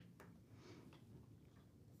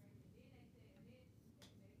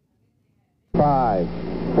5,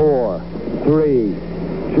 4, 3,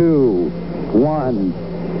 2,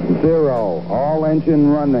 1, 0. All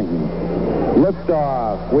engine running.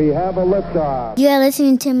 Liftoff. We have a liftoff. You are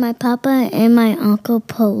listening to my papa and my uncle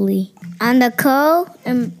Polly on the Co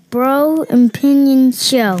and Bro Opinion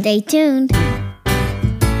Show. Stay tuned.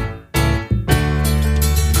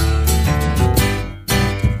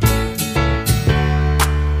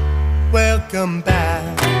 Welcome back.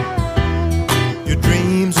 Your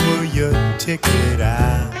dreams were your ticket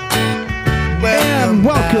out.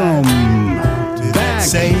 Welcome back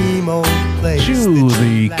same old place to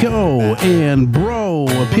the Co and Bro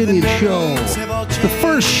Opinion Show. The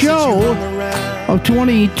first show of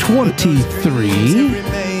 2023.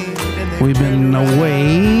 We've been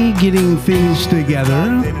away getting things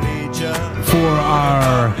together for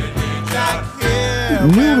our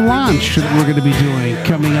new launch that we're going to be doing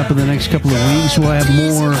coming up in the next couple of weeks. We'll have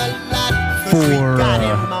more for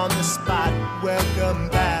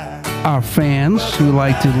our fans who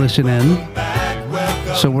like to listen in.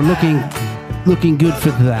 So we're looking good for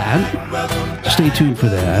that. Stay tuned for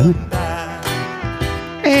that.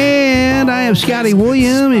 And I am Scotty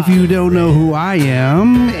William, if you don't know who I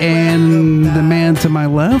am. And the man to my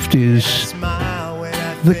left is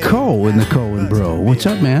the Co and the Co and Bro. What's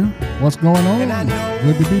up, man? What's going on?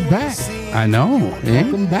 Good to be back. I know.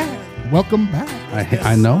 Welcome back. Welcome back.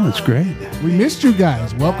 I know. It's great. We missed you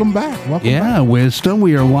guys. Welcome back. Welcome back. Wisdom.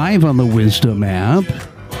 We are live on the Wisdom app.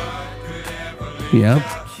 Yep.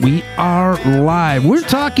 We are live. We're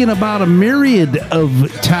talking about a myriad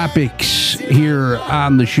of topics here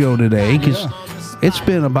on the show today because it's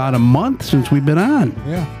been about a month since we've been on.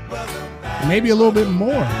 Yeah. Maybe a little bit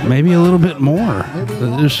more. Maybe a little bit more.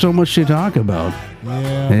 There's so much to talk about.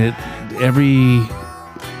 Yeah.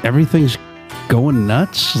 Everything's going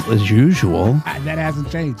nuts as usual. That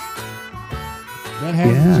hasn't changed. That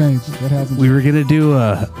hasn't changed. We were going to do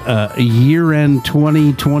a year-end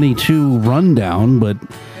 2022 rundown, but,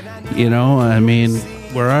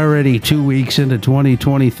 we're already 2 weeks into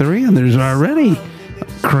 2023, and there's already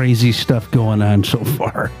crazy stuff going on so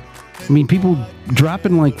far. I mean, people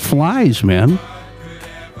dropping like flies, man.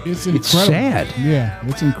 It's incredible. It's sad. Yeah,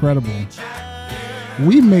 it's incredible.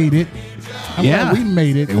 We made it. We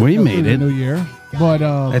made it. We made it. New year. But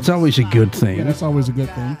that's always a good thing. Yeah, that's always a good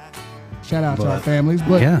thing. Shout out to our families.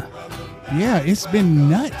 But yeah, it's been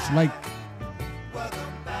nuts. Like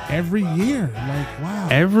every year. Like, wow.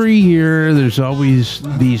 Every year there's always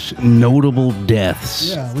these notable deaths.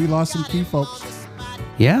 Yeah, we lost some key folks.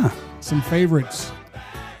 Yeah. Some favorites.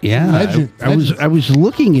 Yeah. I was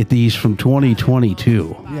looking at these from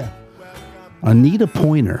 2022. Yeah. Anita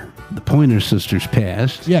Pointer, the Pointer sisters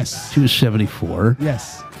passed. Yes. She was 74.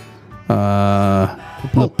 Yes.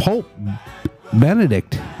 The Pope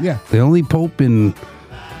Benedict. Yeah. The only pope in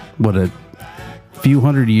a few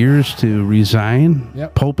hundred years to resign.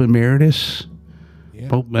 Yep. Pope Emeritus. Yep.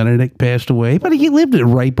 Pope Benedict passed away, but he lived at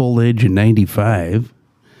ripe old age in 95.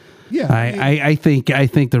 Yeah. I think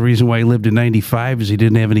the reason why he lived at 95 is he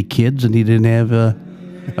didn't have any kids and he didn't have a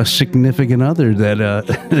significant other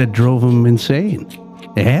that drove him insane.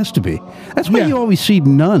 It has to be. That's why you always see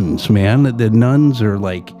nuns, man. The nuns are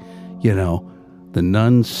like, the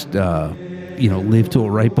nuns, live to a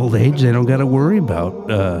ripe old age. They don't got to worry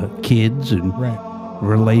about kids and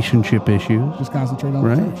relationship issues. Just concentrate on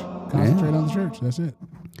the church. Concentrate on the church. That's it.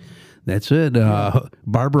 That's it.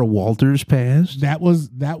 Barbara Walters passed. That was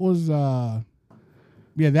that one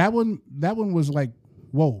was like,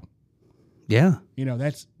 whoa. Yeah.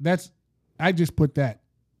 That's I just put that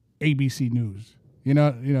ABC News.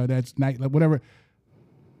 That's night, like whatever.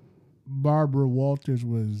 Barbara Walters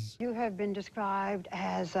was. You have been described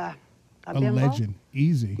as a legend.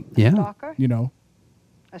 Easy. Yeah. Stalker,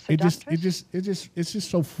 a seductress. It's just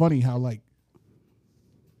so funny how like.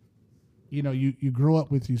 You grow up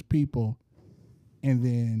with these people, and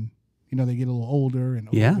then they get a little older and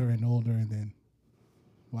older and older, and then,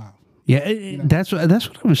 wow. Yeah, that's what I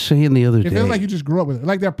was saying the other day. It feels like you just grew up with it,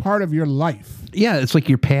 like they're part of your life. Yeah, it's like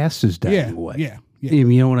your past is dying away. Yeah. You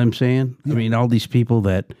know what I'm saying? Yeah. I mean, all these people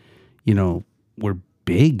that were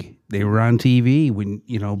big, they were on TV when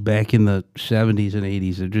back in the 70s and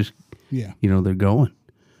 80s. They're just they're going.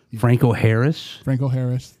 Yeah. Franco Harris.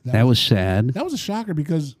 That was sad. That was a shocker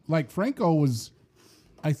because, like, Franco was,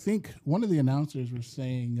 I think one of the announcers was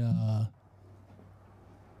saying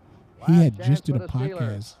he had just did a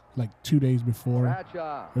podcast like 2 days before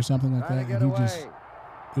or something like that, and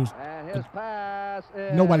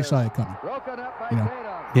nobody saw it coming.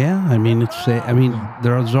 Yeah, I mean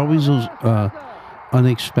there's always those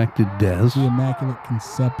unexpected deaths. The Immaculate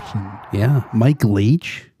Conception. Yeah, Mike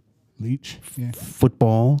Leach. Yeah.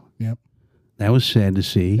 Football. Yep. That was sad to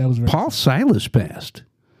see. That was very Paul Silas passed.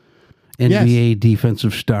 NBA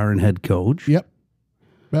defensive star and head coach. Yep.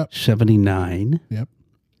 79. Yep.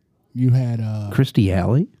 You had Christy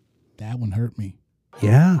Alley. That one hurt me.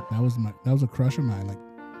 Yeah. That was a crush of mine. Like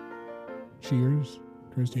Cheers,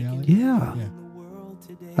 Christy Alley. Yeah.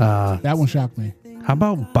 That one shocked me. How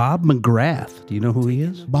about Bob McGrath? Do you know who he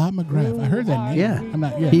is? Bob McGrath. I heard that name.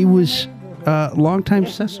 Yeah. He was a longtime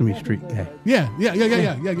Sesame Street guy. Yeah.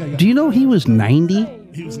 Do you know he was 90?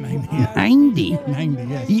 He was 90. 90. 90,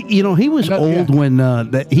 yes. You know, he was old when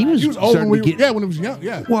he was old when when he was young,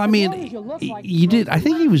 yeah. Well, I mean, you did. I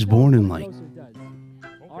think he was born in like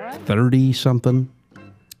 30 something.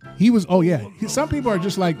 He was. Oh yeah. Some people are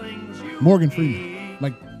just like Morgan Freeman,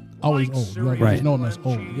 like always old. You just know him as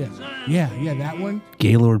old. Yeah. That one.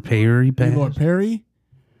 Gaylord Perry. Gaylord Perry.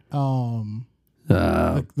 The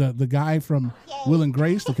guy from Will and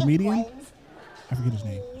Grace, the comedian. I forget his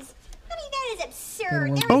name.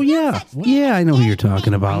 Oh yeah, I know who you're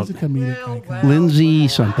talking about. He's a comedic icon. Lindsay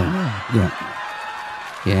something.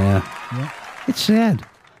 Yeah. It's sad.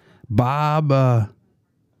 Bob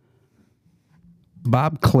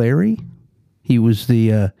Clary. He was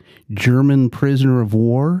the German prisoner of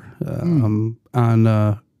war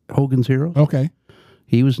on Hogan's Heroes. Okay.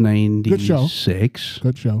 He was 96.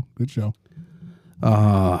 Good show.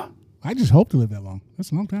 I just hope to live that long.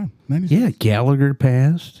 That's a long time. 96. Yeah, Gallagher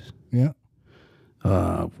passed. Yeah.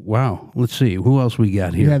 Wow. Let's see. Who else we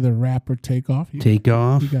got here? You had the rapper Takeoff. He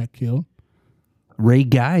got killed. Ray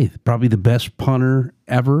Guy, probably the best punter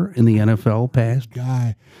ever in the NFL, passed.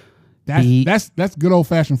 Guy. That's good old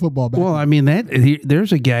fashioned football. Well, I mean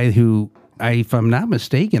there's a guy who, if I'm not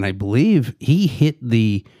mistaken, I believe he hit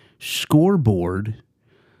the scoreboard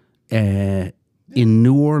in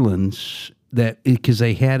New Orleans because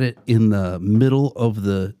they had it in the middle of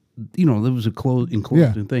the there was a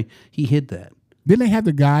enclosed thing. He hit that. Didn't they have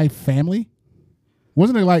the Guy family?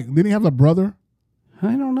 Wasn't it like? Didn't he have a brother?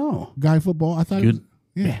 I don't know. Guy football. I thought.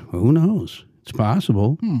 Yeah. Who knows? It's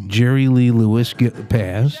possible. Jerry Lee Lewis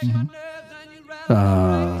passed. Man,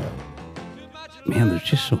 there's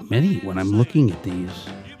just so many when I'm looking at these.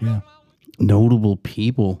 Yeah. Notable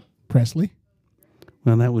people. Presley.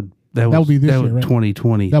 Well, that would be this year, right?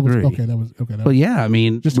 2023. That was okay. But yeah, I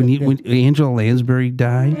mean, when Angela Lansbury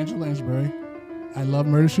died. Angela Lansbury. I love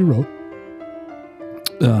Murder, She Wrote.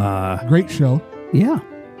 Great show. Yeah.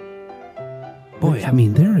 Boy, I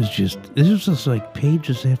mean, this is just like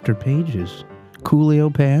pages after pages.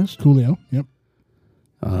 Coolio passed. Coolio, yep.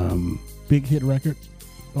 Big hit record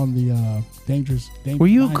on the Dangerous. Were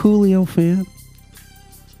you a Coolio fan?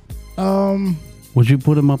 Would you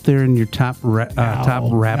put him up there in your top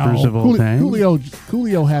rappers of all time?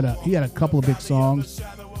 Coolio had a couple of big songs.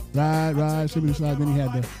 Ride, Shipping Slide. Then he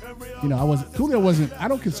had Coolio wasn't. I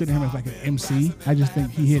don't consider him as like an MC. I just think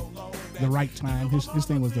he hit the right time. His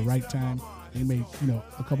thing was the right time. He made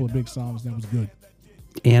a couple of big songs that was good.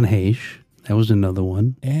 Anne Heche, that was another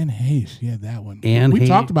one. Anne Heche, yeah, that one. We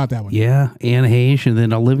talked about that one. Yeah, Anne Heche, and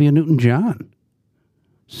then Olivia Newton-John.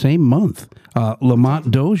 Same month.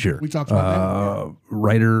 Lamont Dozier. We talked about that.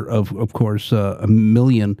 Writer of course, a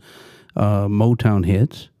million Motown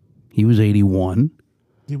hits. He was 81.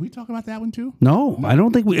 Did we talk about that one too? No, I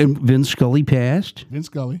don't think we. Vince Scully passed. Vince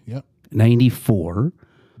Scully, yep. 94.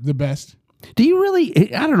 The best. Do you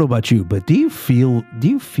really? I don't know about you, but do you feel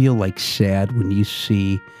like sad when you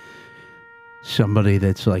see somebody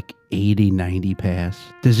that's like 80, 90 pass?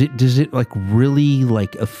 Does it like really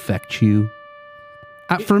like affect you?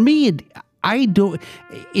 For me, I don't.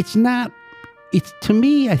 It's not. It's to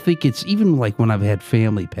me. I think it's even like when I've had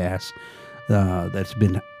family pass that's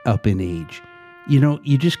been up in age.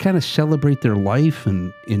 You just kind of celebrate their life,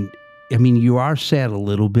 and I mean, you are sad a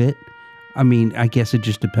little bit. I mean, I guess it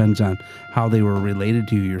just depends on how they were related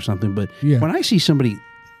to you or something. But when I see somebody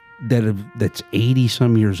that's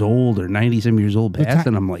 80-some years old or 90-some years old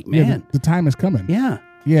passing, I'm like, man. The time is coming. Yeah.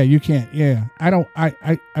 Yeah, you can't. Yeah.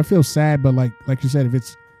 I feel sad, but like you said,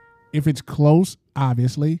 if it's close,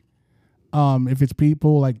 obviously, if it's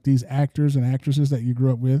people like these actors and actresses that you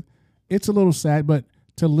grew up with, it's a little sad. But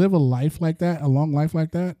to live a life like that, a long life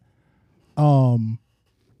like that,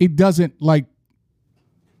 it doesn't like.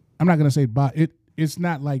 I'm not gonna say but it's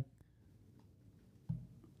not like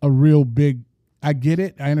a real big. I get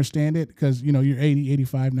it. I understand it because you're 80,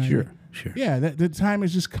 85, 90. Sure. Yeah, the time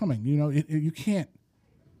is just coming. You can't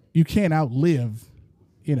outlive.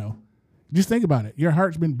 Just think about it. Your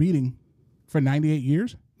heart's been beating for 98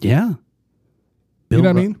 years. Yeah. You know what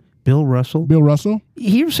I mean? Bill Russell.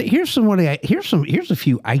 Here's a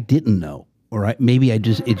few I didn't know. All right, maybe it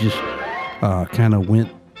just kind of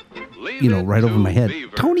went right over my head.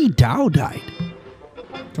 Tony Dow died.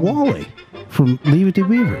 Wally from Leave It to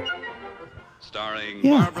Beaver. Starring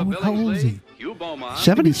Yeah. Barbara How old is Billingsley, he? Hugh Beaumont,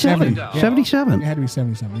 77. Yeah. 77. It had to be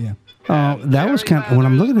 77. Yeah. That was kind of, when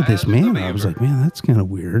I'm looking at this, man, I was like, man, that's kind of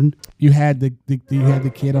weird. You had the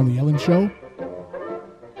kid on the Ellen Show.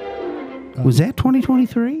 Was that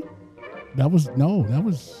 2023? That was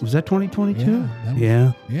Was that 2022? Yeah, that was-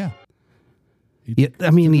 Yeah. yeah. He Yeah,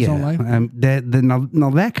 I mean, took his own yeah. life. Now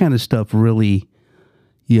that kind of stuff really,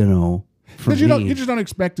 for Because me, you just don't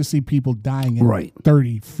expect to see people dying at Right.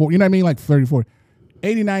 30, 40, you know what I mean? Like 34,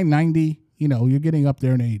 89, 90, you're getting up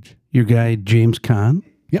there in age. your guy James Caan,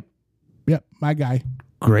 Yep, my guy,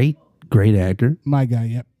 great actor.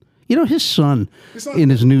 yep. His son in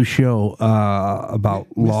his new show about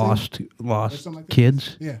lost something like that.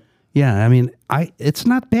 kids. Yeah. Yeah, I mean, it's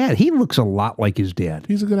not bad. He looks a lot like his dad.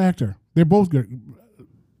 He's a good actor. They're both good.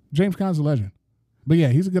 James Caan's a legend. But yeah,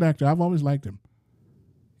 he's a good actor. I've always liked him.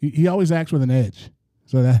 He always acts with an edge.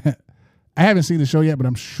 So that I haven't seen the show yet, but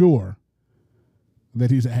I'm sure that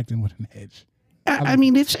he's acting with an edge. I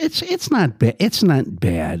mean, it's not bad. It's not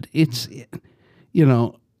bad. It's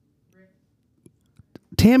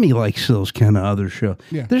Tammy likes those kind of other shows.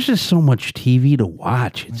 Yeah. There's just so much TV to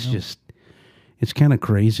watch. It's kind of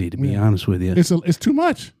crazy, to be honest with you. It's too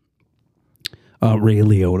much. Ray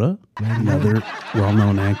Liotta, another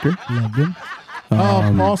well-known actor. Loved him.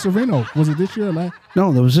 Paul Sorvino. Was it this year or last?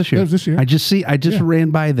 No, that was this year. That was this year. I just ran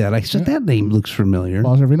by that. I said that name looks familiar.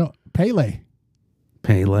 Paul Sorvino. Pele.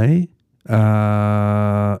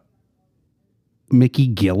 Mickey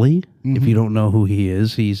Gilley. If you don't know who he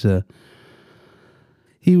is, he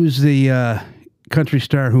was the country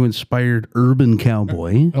star who inspired Urban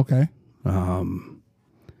Cowboy. Okay. I'm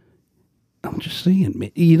just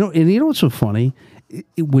saying, and what's so funny?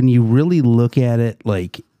 When you really look at it,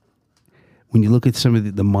 like, when you look at some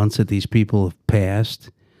of the months that these people have passed,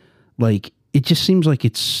 like, it just seems like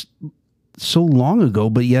it's so long ago,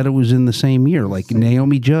 but yet it was in the same year. Like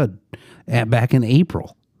Naomi Judd back in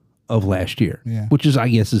April of last year, which is, I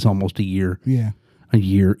guess, is almost a year. Yeah. A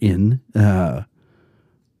year in.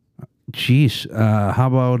 Geez, how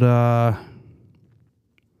about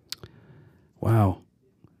wow,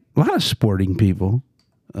 a lot of sporting people.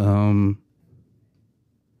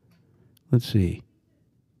 Let's see.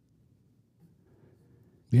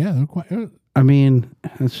 Yeah, they're quite. I mean,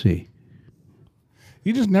 let's see.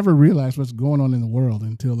 You just never realize what's going on in the world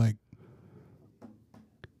until like.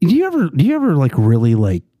 Do you ever like really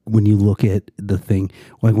like when you look at the thing,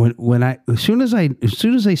 like as soon as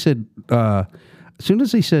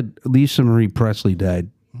they said Lisa Marie Presley died,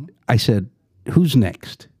 I said, who's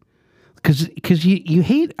next? Because you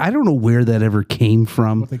hate, I don't know where that ever came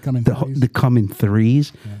from. What, they come in threes? The come in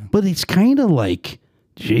threes, but it's kind of like,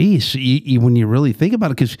 geez, when you really think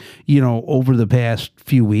about it, because over the past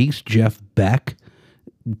few weeks, Jeff Beck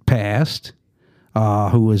passed,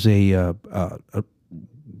 who was a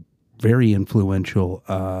very influential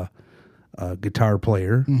guitar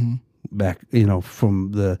player back,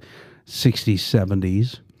 from the 60s,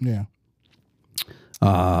 70s. Yeah.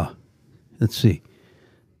 Let's see.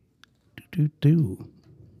 And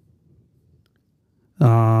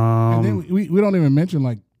then we don't even mention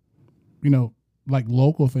like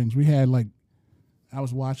local things. We had I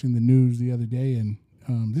was watching the news the other day, and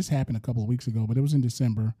this happened a couple of weeks ago, but it was in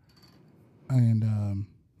December, and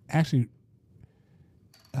actually,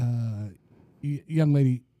 young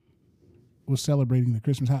lady was celebrating the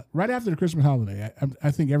Christmas right after the Christmas holiday.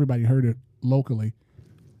 I think everybody heard it locally.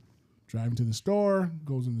 Driving to the store,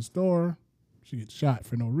 goes in the store. She gets shot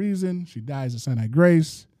for no reason. She dies of Sinai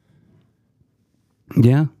Grace.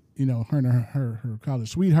 Yeah. Her and her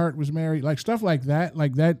college sweetheart was married. Like stuff like that.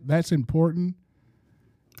 Like that's important.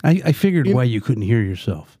 I figured why you couldn't hear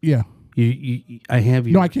yourself. Yeah. I have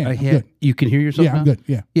you. No, I can't. I'm good. You can hear yourself Yeah, now? I'm good.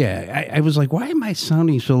 Yeah. Yeah. I was like, why am I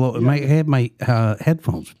sounding so low? I had my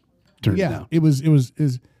headphones turned down. It was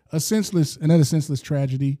another senseless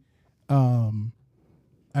tragedy.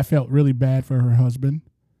 I felt really bad for her husband.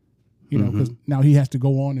 Because now he has to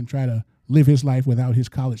go on and try to live his life without his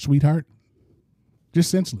college sweetheart.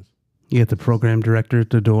 Just senseless. You got the program director at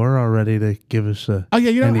the door already to give us an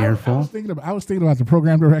earful? I was thinking about the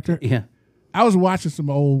program director. Yeah. I was watching some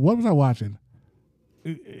old, what was I watching?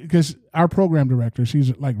 Because our program director,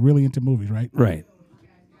 she's like really into movies, right? Right.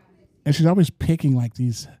 And she's always picking like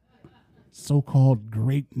these so-called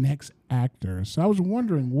great next actors. So I was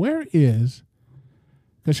wondering, because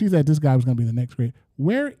she said this guy was going to be the next great.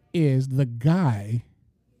 Where is the guy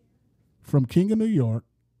from King of New York?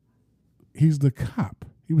 He's the cop.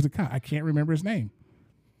 He was a cop. I can't remember his name.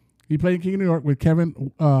 He played King of New York with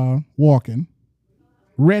Kevin Walken.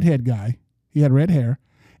 Redhead guy. He had red hair.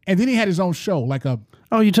 And then he had his own show, like a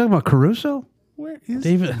Oh, you talking about Caruso? Where is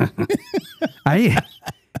David? I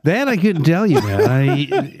couldn't tell you, man.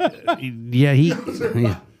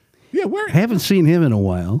 Yeah, where? I haven't seen him in a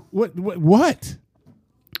while. What?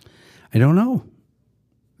 I don't know.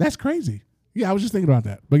 That's crazy. Yeah, I was just thinking about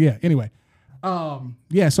that. But yeah, anyway.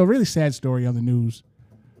 Yeah, so really sad story on the news.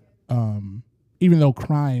 Even though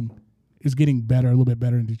crime is getting better, a little bit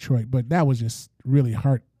better in Detroit, but that was just really a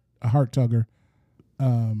heart tugger.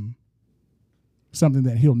 Something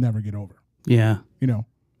that he'll never get over. Yeah. You know,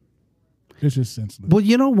 it's just senseless. Well,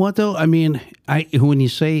 you know what though? I mean, when you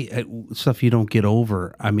say stuff you don't get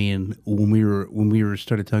over, I mean, when we were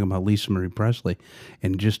started talking about Lisa Marie Presley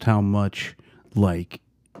and just how much like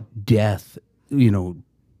death, you know,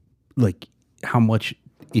 like how much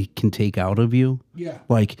it can take out of you. Yeah.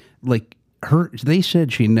 Like her, they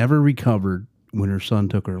said she never recovered when her son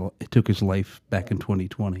took his life back in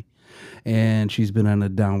 2020. And she's been on a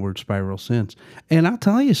downward spiral since. And I'll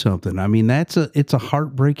tell you something. I mean, it's a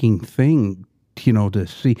heartbreaking thing, you know, to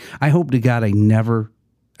see. I hope to God I never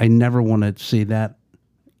want to see that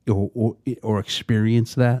or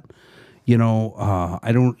experience that. You know,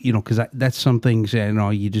 I don't, you know, because that's some things, you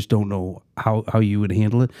know, you just don't know how you would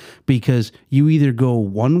handle it, because you either go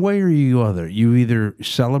one way or you other. You either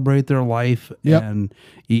celebrate their life and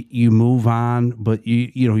you move on, but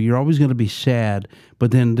you know, you're always going to be sad.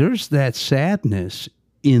 But then there's that sadness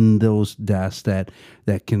in those deaths that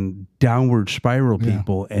can downward spiral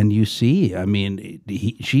people. And you see, I mean,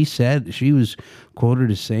 she said, she was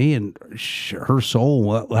quoted as saying her soul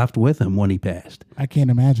left with him when he passed. I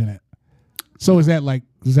can't imagine it. So is that like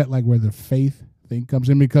where the faith thing comes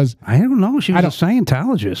in? Because I don't know. She was a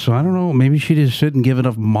Scientologist, so I don't know. Maybe she just didn't give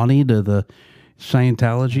enough money to the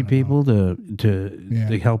Scientology people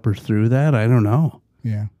to help her through that. I don't know.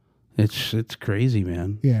 Yeah, it's crazy,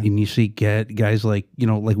 man. Yeah, and you see guys like, you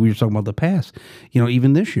know, like we were talking about the past. You know,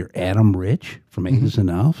 even this year, Adam Rich from Eight Is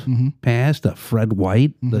Enough passed. Fred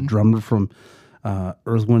White, the drummer from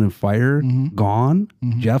Earth, Wind and Fire, gone.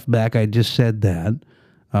 Jeff Beck, I just said that.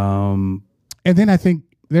 And then I think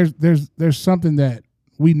there's something that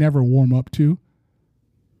we never warm up to.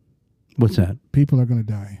 What's that? People are going to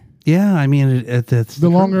die. Yeah, I mean, that's the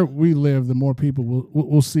longer we live, the more people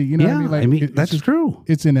we'll see. You know what I mean? Like, I mean, that's true.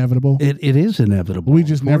 It's inevitable. It is inevitable. We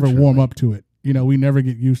just never warm up to it. You know, we never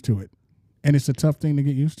get used to it, and it's a tough thing to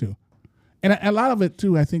get used to. And a lot of it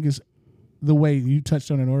too, I think, is the way you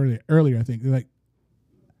touched on it earlier. I think like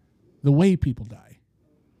the way people die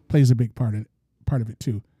plays a big part of it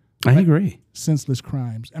too. I agree. Senseless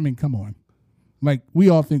crimes. I mean, come on. Like,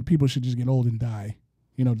 we all think people should just get old and die.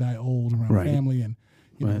 You know, die old around family, and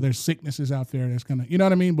you know, there's sicknesses out there that's gonna, you know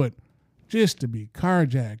what I mean? But just to be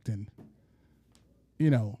carjacked and,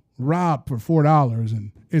 you know, robbed for $4,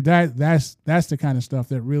 and that's the kind of stuff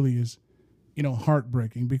that really is, you know,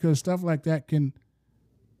 heartbreaking, because stuff like that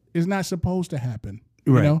is not supposed to happen.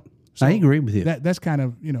 You know? So I agree with you. That's kind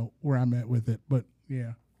of, you know, where I'm at with it. But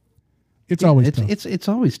yeah. It's always tough. It's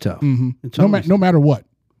always tough. It's no matter what.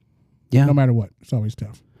 Yeah. No matter what, it's always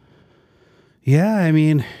tough. Yeah, I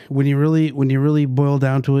mean, when you really boil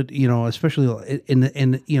down to it, you know, especially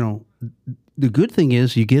in you know, the good thing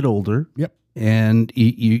is you get older. Yep. And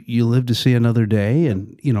you live to see another day,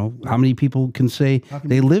 and you know how many people can say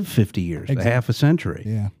they live 50 years, half a century.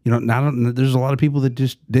 Yeah. You know, there's a lot of people that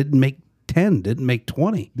just didn't make 10, didn't make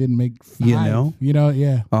 20, didn't make 5. You know,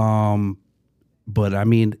 yeah. But I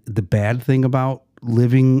mean, the bad thing about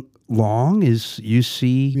living long is you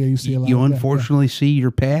unfortunately see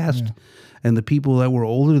your past, and the people that were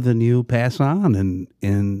older than you pass on, and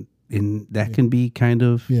that can be kind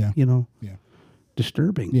of you know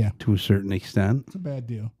disturbing to a certain extent. It's a bad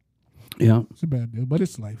deal. Yeah, it's a bad deal, but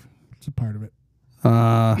it's life. It's a part of it.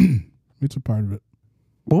 It's a part of it.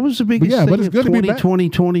 What was the biggest thing it's good of to be back.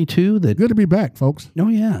 2022? Good to be back, folks. Oh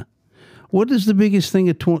yeah. What is the biggest thing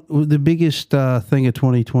of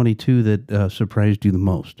 2022 that surprised you the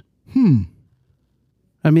most?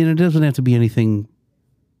 I mean, it doesn't have to be anything,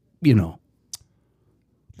 you know.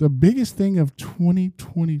 The biggest thing of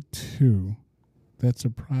 2022 that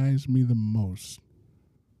surprised me the most.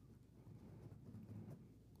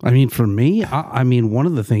 I mean, for me, I mean, one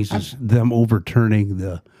of the things is them overturning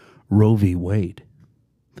the Roe v. Wade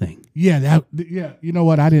thing. Yeah, you know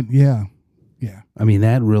what? I didn't. Yeah. I mean,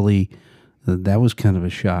 that really. That was kind of a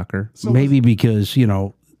shocker. So maybe because, you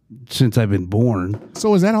know, since I've been born.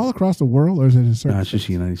 So is that all across the world, or is it in certain? No, it's just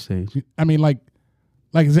the United States. I mean, like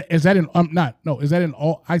is that in is that in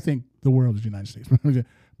all? I think the world is the United States,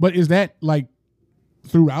 but is that like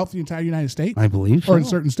throughout the entire United States? I believe so. Or in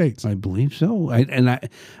certain states? I believe so. I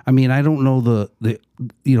mean, I don't know the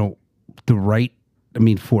you know, the right I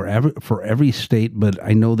mean, for every state, but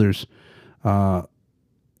I know there's.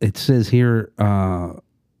 It says here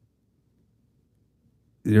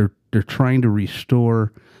they're trying to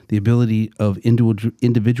restore the ability of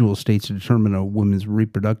individual states to determine a woman's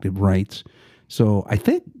reproductive rights. So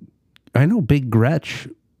I know Big Gretch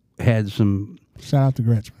had some. Shout out to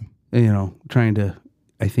Gretch, man. Trying to,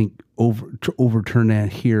 I think, overturn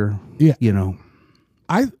that here. Yeah.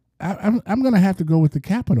 I'm going to have to go with the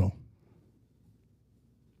Capitol.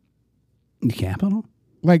 The Capitol?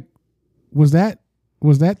 Like, was that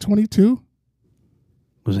 22?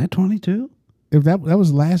 Was that 22? If that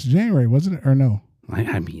was last January, wasn't it, or no?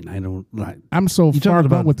 I mean, I don't. I'm so far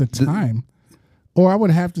about with the time, or I would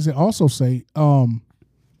have to say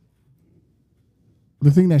the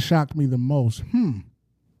thing that shocked me the most.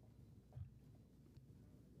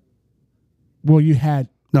 Well, you had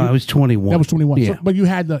I was 21. That was 21. Yeah. So, but you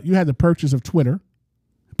had the purchase of Twitter.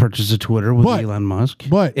 Purchase of Twitter with Elon Musk.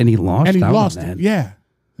 And he lost it. On that.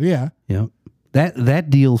 Yeah. That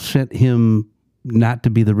deal sent him not to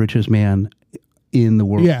be the richest man in the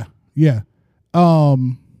world. Yeah. I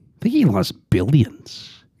think he lost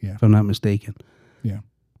billions. Yeah. If I'm not mistaken. Yeah.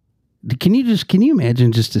 Can you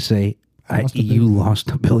imagine just to say you lost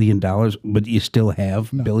 $1 billion, but you still have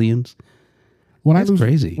billions? That's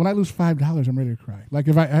crazy. When I lose $5, I'm ready to cry. Like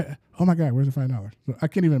if I oh my God, where's the $5? So I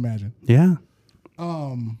can't even imagine. Yeah.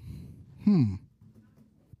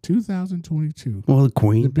 2022. Well, the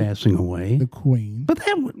Queen passing away. The Queen. But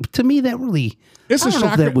that, to me, that really. It's I don't know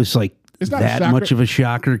if that was like it's not that much of a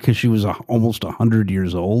shocker because she was almost 100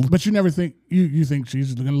 years old. But you never think you think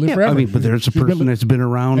she's going to live forever. I mean, but there's a person that's been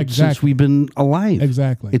around since we've been alive.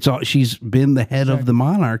 Exactly. She's been the head of the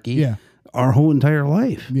monarchy. Our whole entire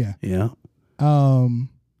life. Yeah. I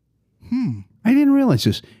didn't realize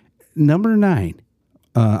this. Number 9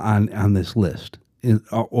 on this list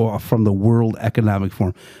from the World Economic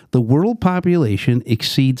Forum. The world population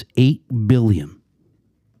exceeds 8 billion.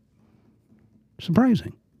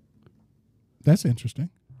 Surprising. That's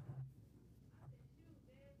interesting.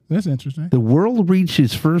 The world reached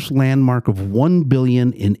its first landmark of 1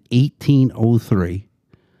 billion in 1803.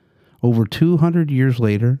 Over 200 years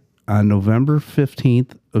later, on November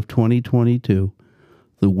 15th of 2022,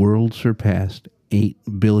 the world surpassed 8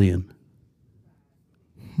 billion.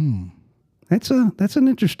 That's an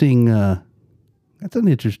interesting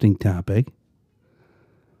topic.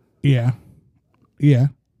 Yeah.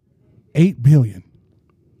 8 billion.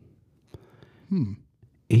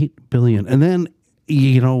 8 billion. And then,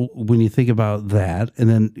 when you think about that, and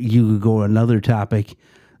then you go another topic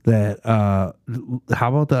that, how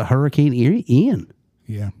about the Hurricane Ian?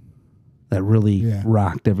 Yeah. That really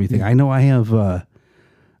rocked everything. Yeah. I know I have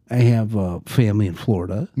family in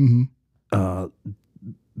Florida. Mm-hmm.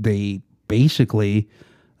 They basically,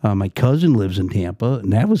 my cousin lives in Tampa,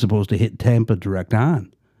 and that was supposed to hit Tampa direct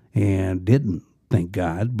on, and didn't, thank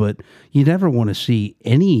God. But you never want to see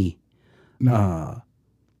anybody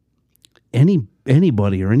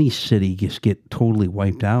or any city just get totally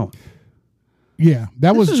wiped out. Yeah,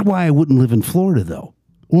 this is why I wouldn't live in Florida, though.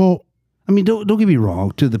 Well, I mean, don't get me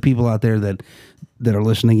wrong. To the people out there that are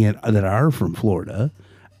listening in that are from Florida,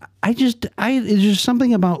 it's just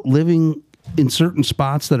something about living in certain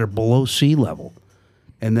spots that are below sea level,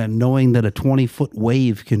 and then knowing that a 20-foot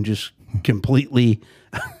wave can just completely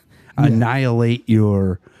annihilate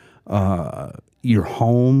your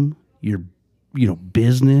home, your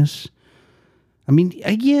business. I mean,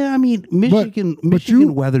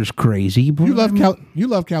 Michigan weather's crazy. But you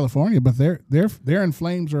love California, but they're in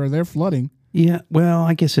flames or they're flooding. Yeah, well,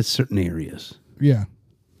 I guess it's certain areas. Yeah,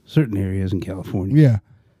 certain areas in California. Yeah,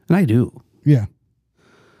 and I do. Yeah.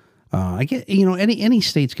 I get any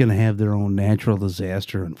state's going to have their own natural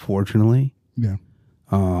disaster, unfortunately. Yeah.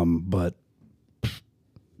 But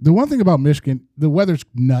the one thing about Michigan, the weather's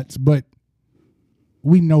nuts, but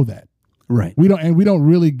we know that. Right. We don't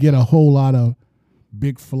really get a whole lot of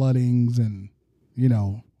big floodings and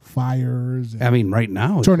fires. And I mean, right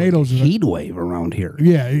now tornadoes, it's like a heat wave around here.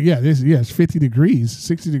 Yeah. It's 50 degrees,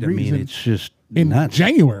 60 degrees. I mean, it's just in nuts.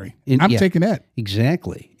 January. I'm taking that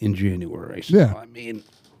exactly in January. So, yeah. I mean,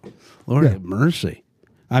 Lord have mercy.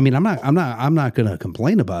 I mean, I'm not going to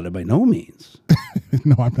complain about it by no means.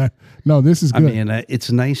 No, I'm not. No, this is good. I mean,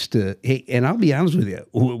 it's nice to. Hey, and I'll be honest with you.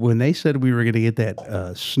 When they said we were going to get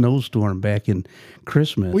that snowstorm back in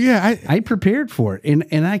Christmas, well, yeah, I prepared for it,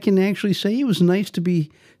 and I can actually say it was nice to be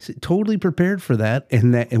totally prepared for that,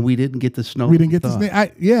 and we didn't get the snow. We didn't get the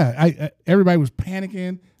snow. Everybody was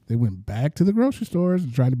panicking. They went back to the grocery stores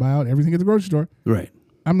and tried to buy out everything at the grocery store. Right.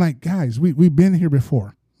 I'm like, guys, we've been here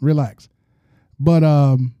before. Relax. But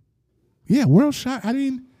world shock. I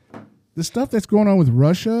mean, the stuff that's going on with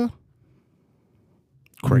Russia,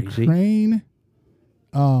 Crazy. Ukraine.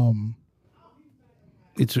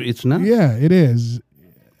 It's not. Yeah, it is.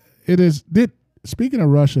 It is. Speaking of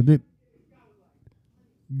Russia, did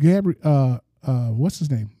Gabriel? What's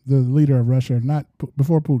his name? The leader of Russia, not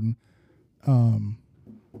before Putin.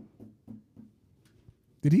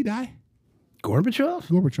 Did he die?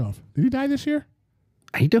 Gorbachev? Did he die this year?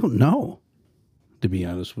 I don't know, to be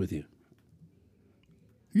honest with you.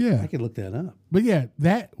 Yeah, I could look that up. but yeah,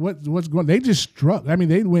 what's going? They just struck. I mean,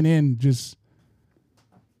 they went in just.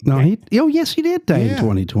 No, yes, he did die in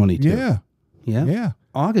 2022. Yeah, Yeah.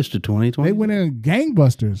 August of 2020. they went in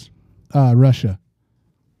gangbusters. Russia.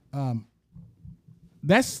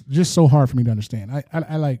 That's just so hard for me to understand.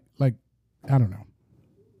 I like I don't know.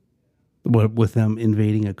 What, with them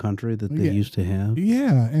invading a country that they Yeah. used to have?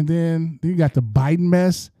 Yeah, and then you got the Biden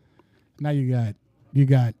mess. Now you got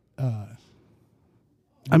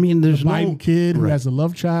I mean, there's Biden no kid who right. has a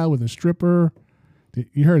love child with a stripper.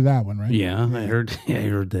 You heard that one, right? Yeah, I heard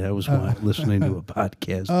that. I was listening to a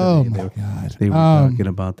podcast. Oh today. my God! They were talking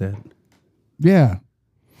about that. Yeah,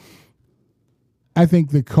 I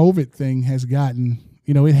think the COVID thing has gotten,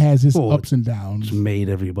 it has its ups and downs. It's made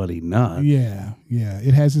everybody nuts. Yeah,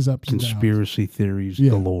 it has its ups and downs. Conspiracy theories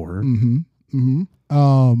galore.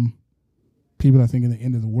 People are thinking the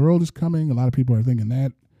end of the world is coming. A lot of people are thinking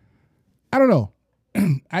that. I don't know.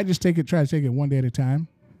 I just try to take it one day at a time.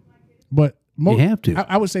 But you have to.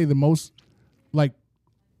 I would say most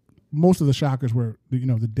of the shockers were,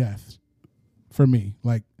 the deaths for me.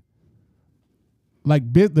 Like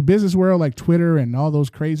the business world, like Twitter and all those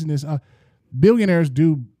craziness. Billionaires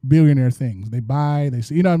do billionaire things. They buy, they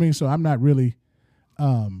see, you know what I mean? So I'm not really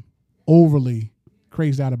overly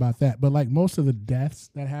crazed out about that. But like most of the deaths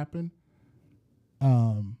that happened,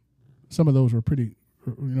 some of those were pretty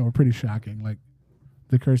shocking. Like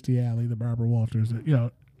the Kirstie Alley, the Barbara Walters,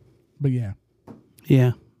 but yeah.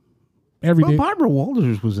 Yeah. Every day. Barbara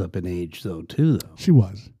Walters was up in age, though, too, though. She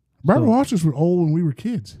was. Barbara Walters was old when we were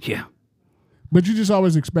kids. Yeah. But you just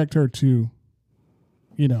always expect her to,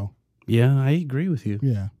 Yeah, I agree with you.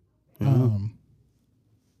 yeah.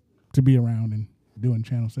 To be around and doing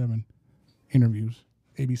Channel 7 interviews,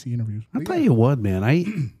 ABC interviews. I'll tell you what, man.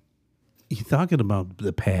 You're talking about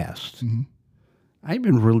the past. Mm-hmm. I've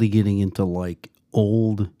been really getting into, like,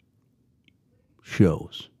 old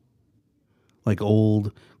shows. Like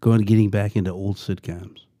getting back into old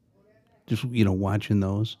sitcoms. Just, watching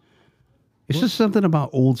those. It's just something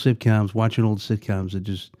about old sitcoms, watching old sitcoms that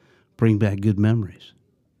just bring back good memories.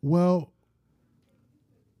 Well,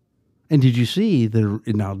 and did you see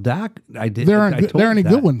now Doc? I did. There aren't any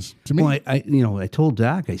good ones to me. Well, I told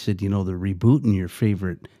Doc. I said, they're rebooting your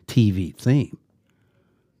favorite TV theme.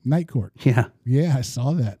 Night Court. Yeah. Yeah, I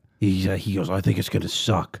saw that. He goes, I think it's going to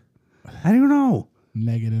suck. I don't know.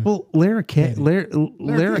 Negative. Well, Larry Katz's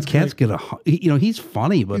gonna. He's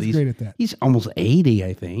funny, but He's great at that. He's almost 80,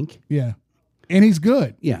 I think. Yeah, and he's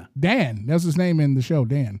good. Yeah, Dan. That's his name in the show,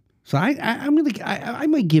 Dan. So I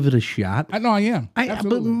might give it a shot. I know I am.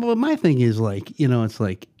 Absolutely. But my thing is like, it's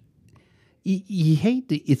like you hate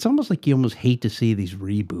to, it's almost like you almost hate to see these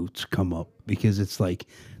reboots come up because it's like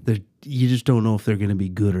you just don't know if they're going to be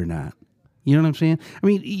good or not. You know what I'm saying? I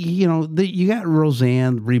mean, you got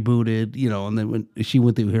Roseanne rebooted, and then when she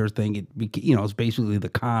went through her thing, it's basically the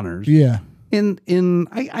Connors. Yeah. And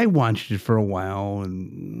I watched it for a while,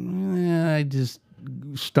 and I just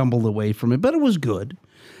stumbled away from it, but it was good.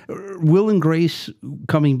 Will and Grace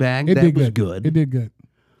coming back, that was good. It did good.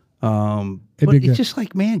 But it's just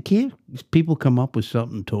like, man, can't people come up with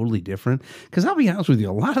something totally different? Because I'll be honest with you,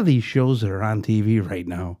 a lot of these shows that are on TV right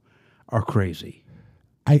now are crazy.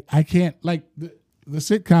 I can't, like, the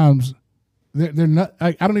sitcoms, they're not,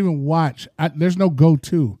 I don't even watch. There's no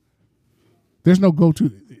go-to. The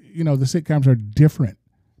sitcoms are different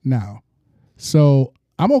now. So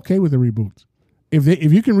I'm okay with the reboots.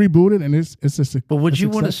 If you can reboot it and it's just But would you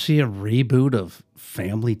want to see a reboot of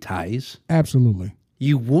Family Ties? Absolutely.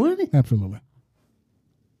 You would? Absolutely.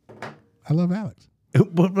 I love Alex.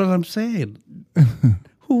 What I'm saying,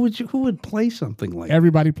 who would play something like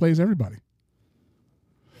Everybody plays everybody.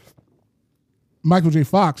 Michael J.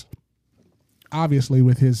 Fox, obviously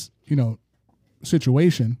with his,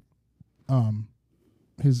 situation,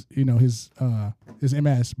 his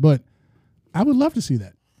MS, but I would love to see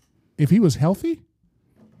that. If he was healthy,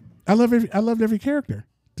 I loved every character.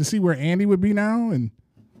 To see where Andy would be now, and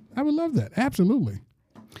I would love that. Absolutely.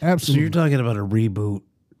 So you're talking about a reboot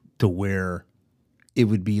to where it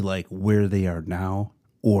would be like where they are now,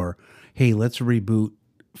 or hey, let's reboot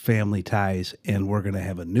Family Ties and we're going to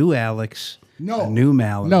have a new Alex, a new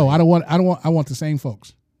Mallory. No, I want the same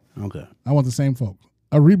folks. Okay. I want the same folks.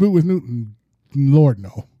 A reboot with Newton, Lord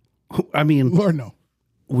no. I mean, Lord no.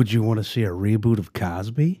 would you want to see a reboot of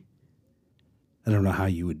Cosby? I don't know how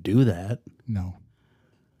you would do that. No.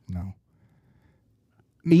 No.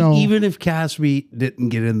 Even if Cosby didn't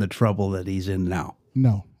get in the trouble that he's in now.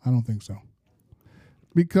 No, I don't think so.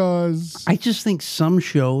 Because I just think some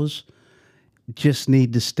shows just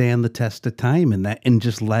need to stand the test of time and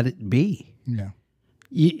just let it be. Yeah.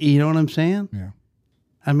 You know what I'm saying? Yeah.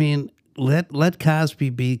 I mean, let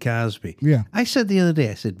Cosby be Cosby. Yeah. I said the other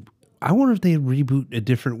day, I said, I wonder if they'd reboot A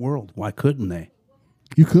Different World. Why couldn't they?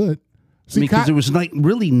 You could. See, Because there was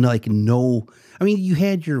really no. I mean, you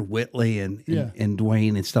had your Whitley and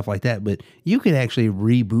Dwayne and stuff like that, but you could actually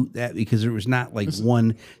reboot that because there was not like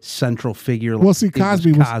one central figure. Well, see,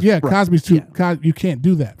 Cosby was right. Cosby's too. Yeah. You can't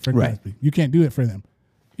do that for Right. Cosby. You can't do it for them.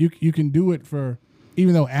 You can do it for,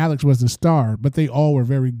 even though Alex was the star, but they all were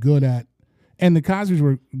very good at, and the Cosbys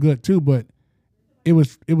were good too. But it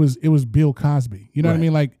was Bill Cosby. You know what I Right.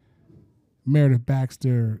 mean? Like Meredith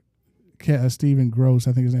Baxter, Stephen Gross,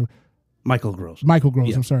 I think his name. Michael Gross. Yeah.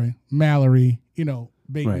 I'm sorry. Mallory, Bateman.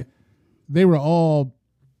 Right. They were all,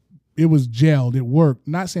 it was gelled. It worked.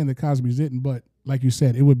 Not saying the Cosbys didn't, but like you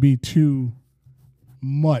said, it would be too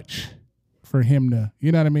much for him to,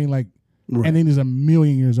 you know what I mean? Like, Right. and then he's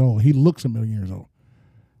 1,000,000 years old. He looks 1,000,000 years old.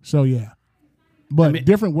 So, yeah. But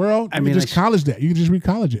different world, you can just college that. You can just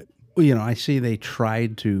re-college it. Well, I see they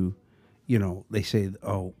tried to, they say,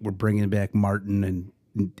 oh, we're bringing back Martin and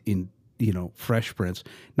in Fresh Prince.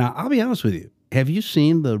 Now, I'll be honest with you. Have you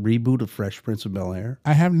seen the reboot of Fresh Prince of Bel-Air?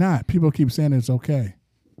 I have not. People keep saying it's okay.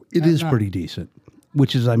 It is pretty decent.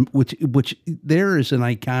 Which there is an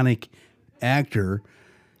iconic actor,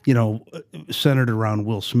 centered around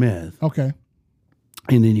Will Smith. Okay.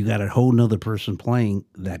 And then you got a whole nother person playing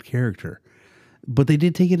that character. But they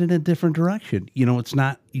did take it in a different direction. It's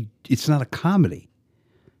not a comedy.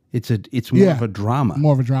 It's more of a drama.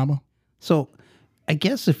 More of a drama. So I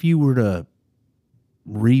guess if you were to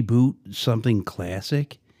reboot something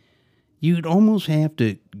classic, you'd almost have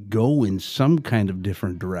to go in some kind of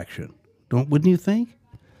different direction. Wouldn't you think?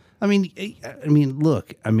 I mean,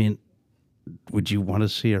 look, would you want to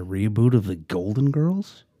see a reboot of the Golden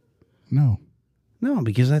Girls? No. No,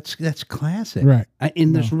 because that's classic. Right.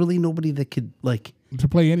 And there's really nobody that could to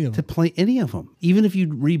play any of them. Even if you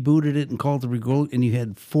rebooted it and called it Reboot and you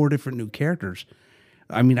had 4 different new characters.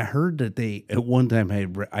 I mean, I heard that at one time I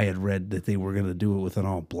had read that they were going to do it with an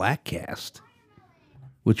all black cast,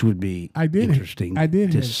 which would be interesting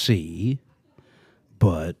to see.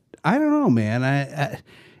 But I don't know, man.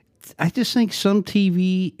 I just think some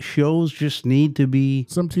TV shows just need to be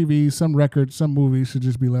some TV, some records, some movies should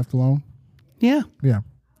just be left alone. Yeah. Yeah.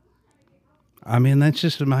 That's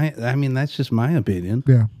just my opinion.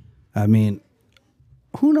 Yeah.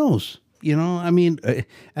 Who knows?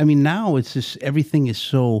 Now it's just everything is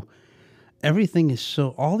so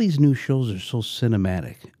all these new shows are so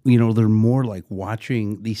cinematic. They're more like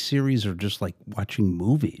these series are just like watching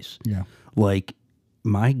movies. Yeah. Like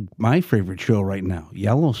my favorite show right now,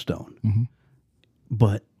 Yellowstone. Mm-hmm.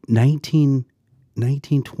 But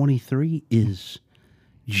 1923 is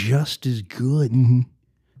just as good. Mm-hmm.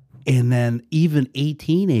 And then even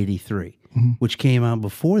 1883, which came out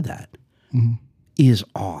before that, is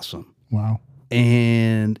awesome. Wow.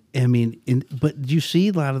 And but you see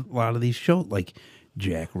a lot of these shows like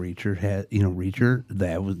Jack Reacher had, Reacher,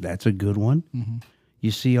 that's a good one. Mm-hmm.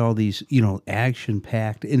 You see all these, action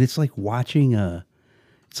packed, and it's like watching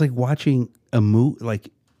a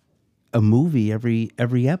movie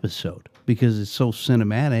every episode because it's so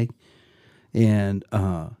cinematic, and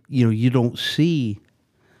you didn't see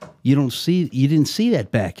that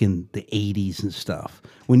back in the 80s and stuff.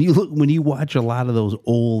 When you watch a lot of those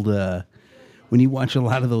old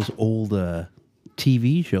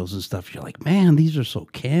TV shows and stuff, you're like, man, these are so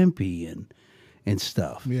campy and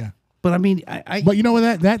stuff. Yeah. But but you know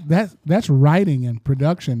what, that's writing and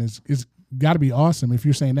production is got to be awesome if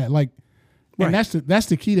you're saying that. Like, and that's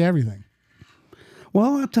the key to everything.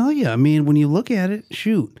 Well, I'll tell you. When you look at it,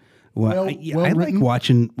 shoot. Well, I like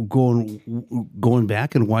watching going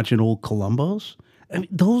back and watching old Columbos.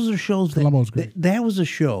 Those are shows that was a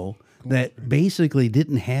show that basically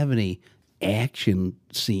didn't have any action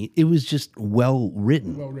scene. It was just well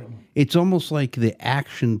written. It's almost like the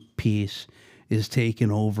action piece is taking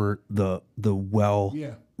over the well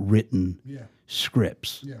written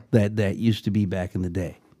scripts that used to be back in the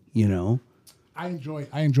day. I enjoy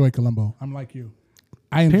Columbo. I'm like you.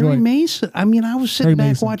 I enjoy Perry Mason. I was sitting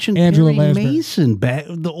back watching Angela Perry Lansbury. Mason, back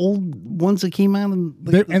the old ones that came out in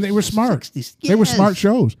they were smart. 60s. They were smart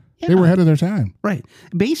shows. They were ahead of their time. Right.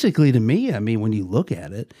 Basically, to me, I mean, when you look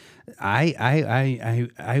at it,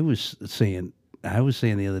 I was saying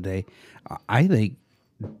the other day, I think,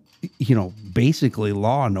 basically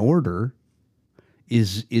Law and Order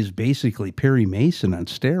is basically Perry Mason on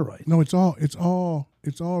steroids. No, it's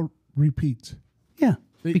all repeats. Yeah.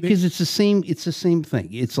 Because it's the same thing.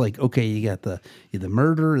 It's like, okay, you got the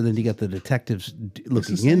murder, and then you got the detectives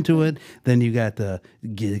looking into it. Then you got the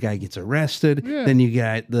guy gets arrested. Yeah. Then you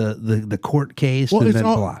got the court case. Well, and it's then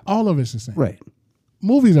blah. all of it's the same. Right.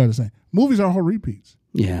 Movies are the same. Movies are all repeats.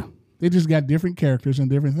 Yeah. They just got different characters and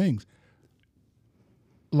different things.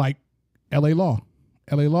 Like L.A. Law.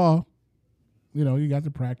 L.A. Law, you got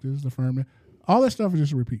the practice, the firm. All that stuff is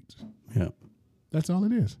just repeats. Yeah. That's all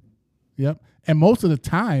it is. Yep. And most of the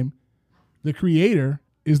time, the creator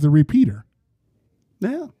is the repeater.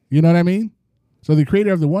 Yeah. You know what I mean? So the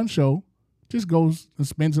creator of the one show just goes and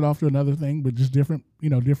spins it off to another thing, but just different,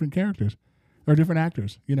 different characters or different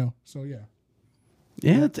actors, So yeah.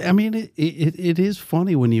 Yeah, I mean, it is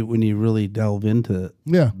funny when you really delve into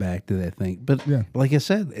back to that thing. But like I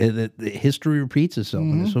said, history repeats itself,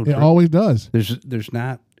 and it's so true. It always does. There's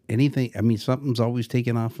not anything. I mean, something's always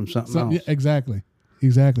taken off from something else. Yeah, exactly.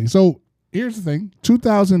 So here's the thing: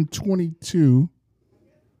 2022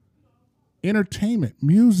 entertainment,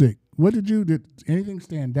 music. Did anything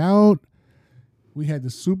stand out? We had the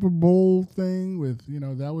Super Bowl thing with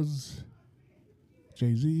that was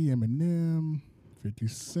Jay-Z, Eminem. 50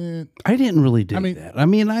 Cent. I didn't really dig that. I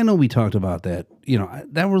mean, I know we talked about that.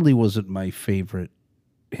 That really wasn't my favorite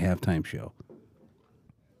halftime show.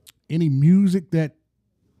 Any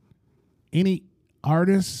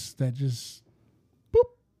artists that just,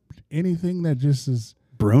 anything that just is.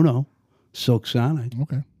 Bruno, Silk Sonic.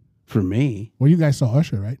 Okay. For me. Well, you guys saw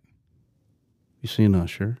Usher, right? You seen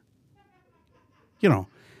Usher?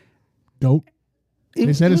 Dope.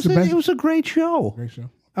 They said it's the best. It was a great show. Great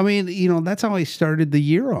show. I mean, that's how I started the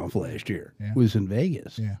year off last year. Yeah. Was in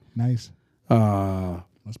Vegas. Yeah, nice.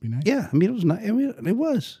 Must be nice. Yeah, I mean, it was nice. I mean, it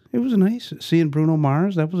was nice seeing Bruno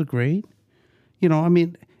Mars. That was great. I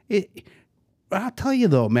mean, I'll tell you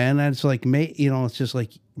though, man. It's like, it's just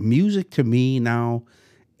like music to me now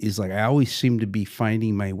is like I always seem to be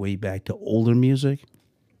finding my way back to older music.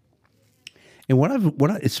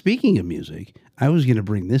 And speaking of music, I was going to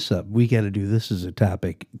bring this up. We got to do this as a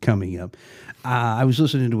topic coming up. I was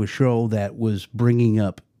listening to a show that was bringing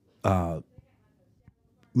up old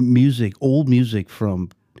music from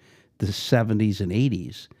the 70s and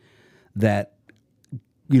 80s that,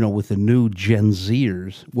 with the new Gen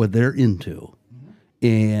Zers, what they're into.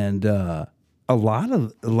 And a lot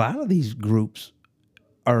of these groups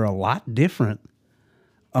are a lot different.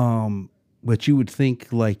 But you would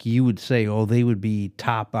think, like, you would say, oh, they would be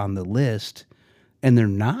top on the list, and they're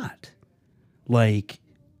not. Like,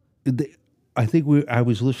 I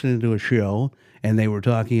was listening to a show, and they were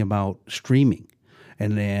talking about streaming,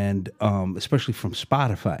 and especially from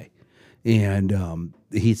Spotify, and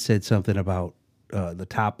he said something about the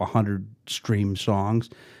top 100 stream songs.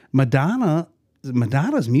 Madonna's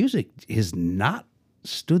music has not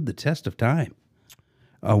stood the test of time.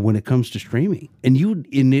 When it comes to streaming,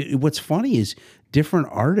 what's funny is different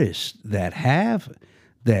artists that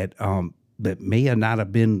may not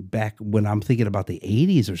have been back when I'm thinking about the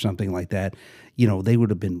 80s or something like that. They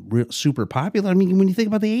would have been super popular. I mean, when you think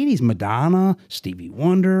about the 80s, Madonna, Stevie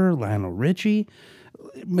Wonder, Lionel Richie,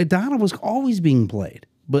 Madonna was always being played.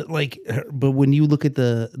 But when you look at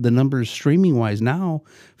the numbers streaming wise now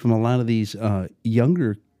from a lot of these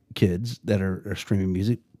younger kids that are streaming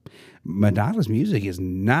music. Madonna's music has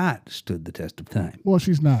not stood the test of time. Well,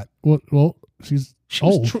 she's not. Well, she's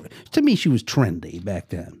old. To me, she was trendy back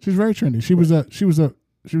then. She's very trendy. She was a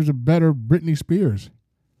better Britney Spears.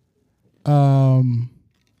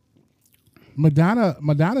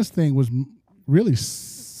 Madonna's thing was really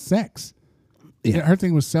sex. Yeah. Her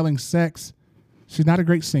thing was selling sex. She's not a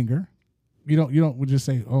great singer. You don't just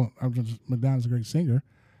say, oh, Madonna's a great singer.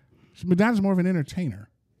 Madonna's more of an entertainer.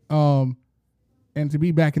 And to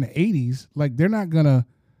be back in the 80s, like they're not gonna.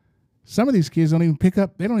 Some of these kids don't even pick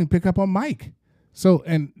up. They don't even pick up on mic. So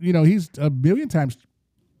he's a billion times,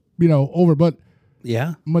 over. But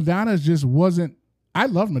yeah, Madonna just wasn't. I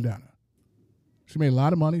love Madonna. She made a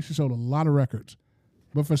lot of money. She sold a lot of records,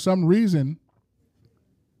 but for some reason,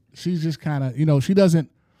 she's just kind of she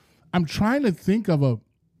doesn't. I'm trying to think of a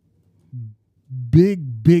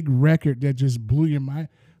big record that just blew your mind,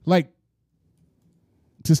 like.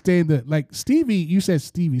 To stay in Stevie, you said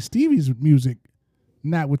Stevie's music,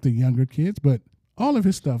 not with the younger kids, but all of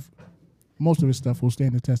his stuff, most of his stuff will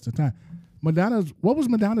stand the test of time. What was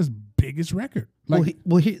Madonna's biggest record?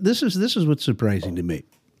 This is what's surprising to me.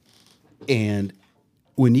 And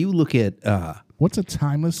when you look at what's a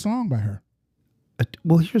timeless song by her?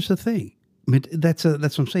 well, here's the thing. I mean, that's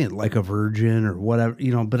what I'm saying, like a virgin or whatever,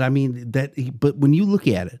 But I mean But when you look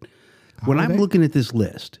at it, when I'm looking at this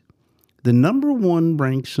list, the number one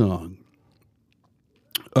ranked song,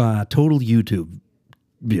 total YouTube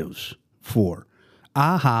views for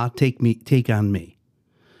Aha, Take on Me.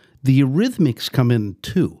 The Eurythmics come in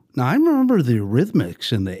 2. Now I remember the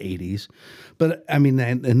Eurythmics in the 80s, but I mean,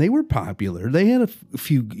 and they were popular. They had a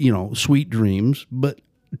few, Sweet Dreams, but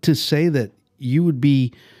to say that you would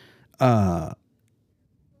be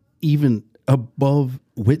even above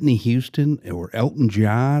Whitney Houston or Elton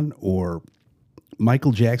John or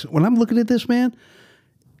Michael Jackson. When I'm looking at this, man,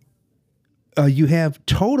 you have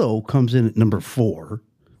Toto comes in at number 4.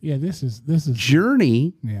 Yeah, this is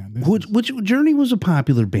Journey. Yeah, which Journey was a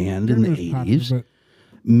popular band in the 80s. Popular,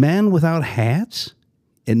 Men Without Hats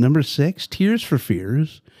at number 6. Tears for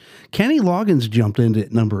Fears. Kenny Loggins jumped into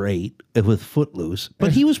at number 8 with Footloose,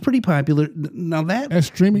 but he was pretty popular. Now that's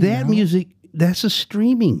streaming. That now? music, that's a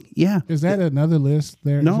streaming. Yeah. Is that another list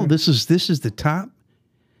there? No, this is the top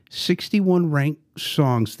 61 ranked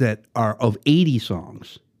songs that are of 80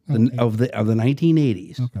 songs of the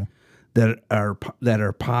 1980s. Okay. That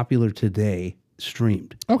are popular today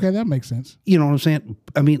streamed. Okay, that makes sense. You know what I'm saying?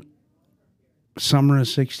 I mean, Summer of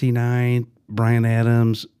 '69, Bryan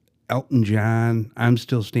Adams, Elton John, I'm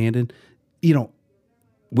Still Standing.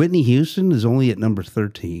 Whitney Houston is only at number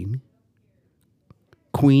 13.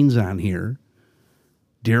 Queen's on here.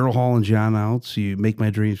 Daryl Hall and John Oates, You Make My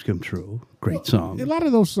Dreams Come True. Great song. A lot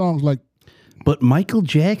of those songs, But Michael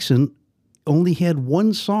Jackson only had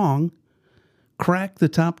one song crack the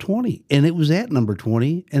top 20, and it was at number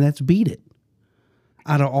 20, and that's Beat It.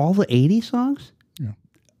 Out of all the 80 songs,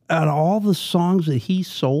 out of all the songs that he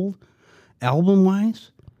sold, album-wise,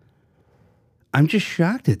 I'm just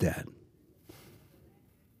shocked at that.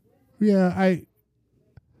 Yeah, I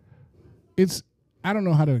don't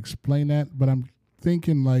know how to explain that, but I'm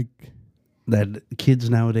thinking that kids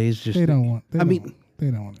nowadays just they don't want. They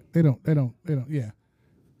don't want it. They don't. Yeah,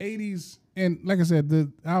 80s. And like I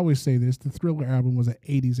said, I always say this, the Thriller album was an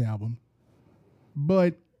 80s album.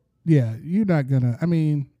 But, yeah, you're not going to,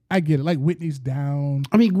 I get it. Like Whitney's Down.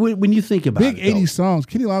 I mean, when you think about big it. Big 80s songs.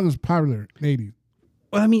 Kenny Loggins was popular in the 80s.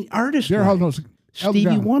 Well, I mean, artists like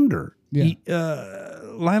Stevie Wonder,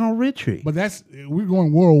 Lionel Richie. But we're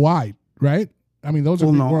going worldwide, right? I mean, those are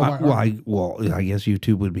worldwide. I guess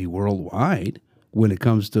YouTube would be worldwide when it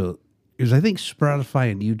comes to, because I think Spotify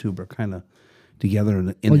and YouTube are kind of together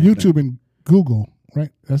in YouTube and Google, right?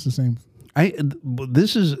 That's the same.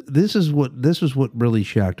 This is what really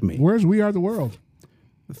shocked me. Where's We Are the World?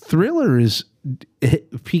 Thriller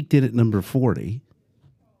peaked in at number 40.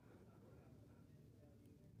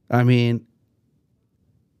 I mean,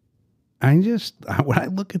 when I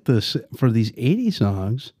look at this for these 80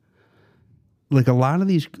 songs, like a lot of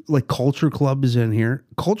these, like Culture Club is in here.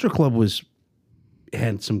 Culture Club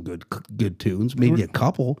had some good tunes, maybe a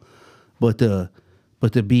couple. But to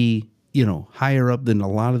be, higher up than a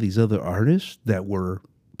lot of these other artists that were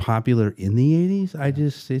popular in the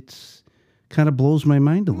 80s, it's kind of blows my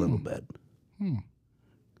mind a little bit.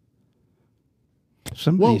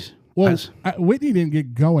 Some of these. Well, Whitney didn't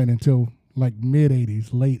get going until like mid 80s,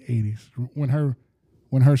 late 80s,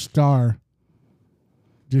 when her star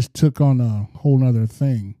just took on a whole nother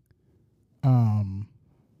thing.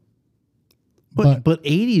 But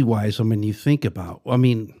 80 wise, you think about,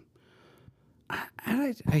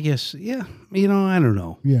 I guess, yeah. I don't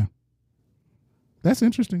know. Yeah, that's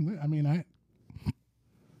interesting.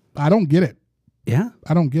 I don't get it. Yeah,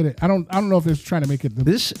 I don't get it. I don't know if it's trying to make it.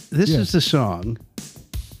 This is the song.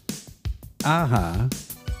 Aha,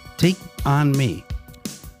 Take on Me.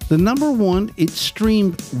 The number one. It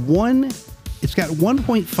streamed It's got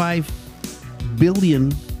 1.5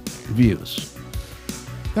 billion views.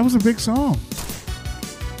 That was a big song.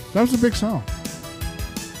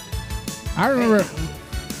 I remember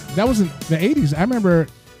that was in the 80s. I remember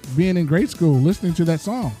being in grade school listening to that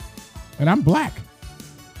song. And I'm black.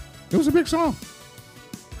 It was a big song.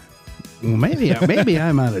 Well, maybe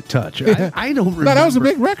I'm out of touch. I don't remember. No, that was a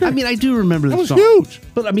big record. I do remember the song. That was huge.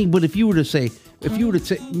 But if you were to say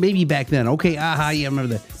maybe back then, okay, aha, yeah, I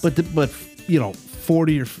remember that. But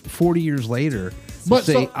 40 years later,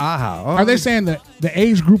 aha. Are they saying that the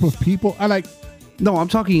age group of people? No, I'm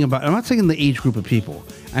not saying the age group of people.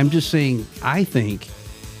 I'm just saying I think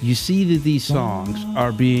you see that these songs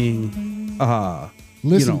are being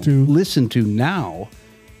listened to now,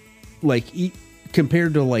 like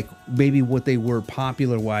compared to like maybe what they were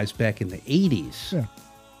popular wise back in the 80s. Yeah.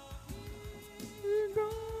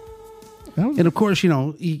 And of course,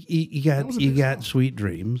 you got Sweet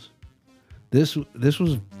Dreams. This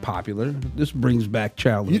was popular. This brings back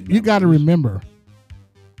childhood. You got to remember.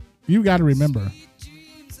 You got to remember.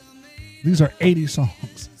 These are 80s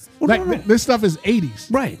songs. Well, This stuff is 80s.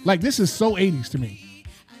 Right. Like, this is so 80s to me.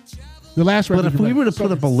 The last record. But if we were to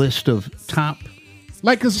put up a list of top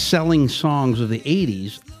selling songs of the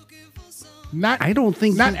 80s, I don't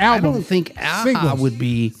think singles. would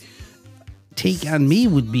be Take on Me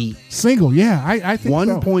would be single. Yeah, I think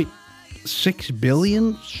 1.6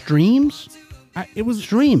 billion streams. It was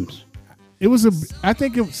streams. It was I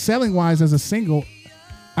think selling wise as a single,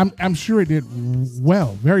 I'm sure it did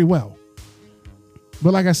well, very well.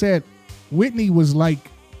 But like I said, Whitney was like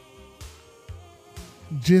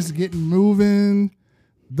Just Getting Moving.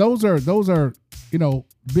 Those are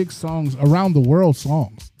big songs, around the world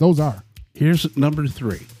songs. Those are. Here's number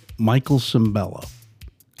 3, Michael Cimbello.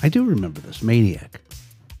 I do remember this, Maniac.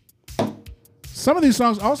 Some of these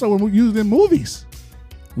songs also were used in movies.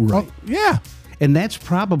 Right. Yeah. And that's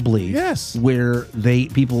probably where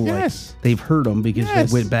people they've heard them because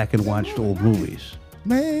they went back and watched old movies.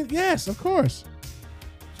 Man, yes, of course.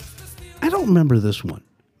 I don't remember this one.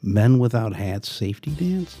 Men Without Hats, Safety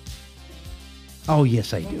Dance? Oh,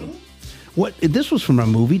 yes, I do. What? This was from a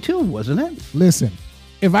movie, too, wasn't it? Listen,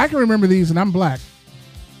 if I can remember these and I'm black.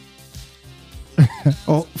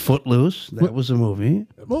 Oh, Footloose. That was a movie.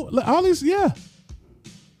 Well, all these, yeah.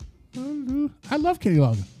 I love Kenny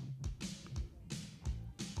Loggins.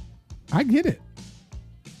 I get it.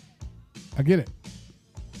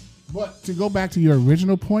 But to go back to your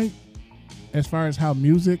original point, as far as how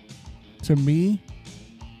music, to me,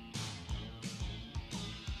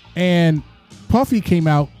 and Puffy came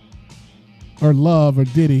out, or Love, or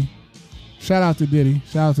Diddy. Shout out to Diddy.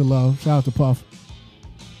 Shout out to Love. Shout out to Puff.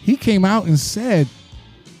 He came out and said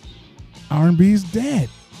R&B's dead.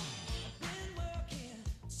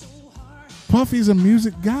 Puffy's a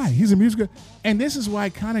music guy. He's a music guy. And this is why I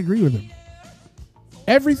kind of agree with him.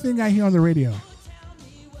 Everything I hear on the radio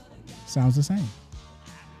sounds the same.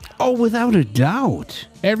 Oh, without a doubt.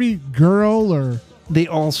 Every girl they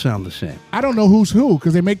all sound the same. I don't know who's who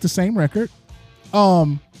because they make the same record.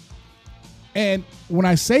 And when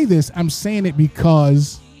I say this, I'm saying it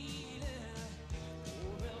because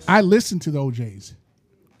I listened to the OJs.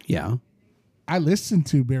 Yeah. I listened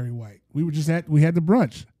to Barry White. We had the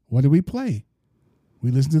brunch. What did we play?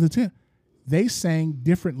 We listened to the 10. They sang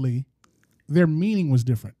differently. Their meaning was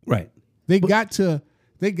different. Right. They got to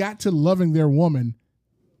loving their woman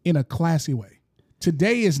in a classy way.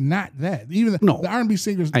 Today is not that. Even the R&B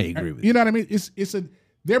singers. I agree with you. You know what I mean?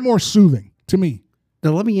 They're more soothing to me.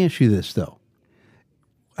 Now let me ask you this though.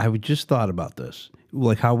 I just thought about this,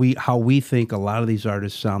 like how we think a lot of these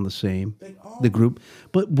artists sound the same, the group.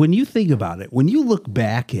 But when you think about it, when you look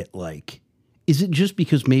back at is it just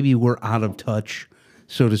because maybe we're out of touch,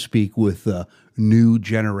 so to speak, with the new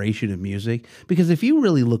generation of music? Because if you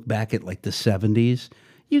really look back at the 70s,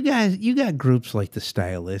 you got groups like the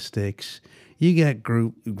Stylistics, you got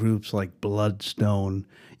groups like Bloodstone,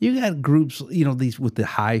 you got groups these with the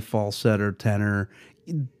high falsetto or tenor.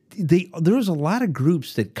 There was a lot of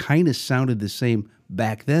groups that kind of sounded the same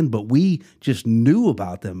back then, but we just knew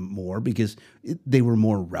about them more because they were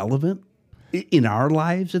more relevant in our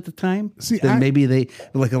lives at the time. Maybe they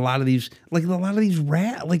a lot of these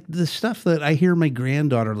rap, the stuff that I hear my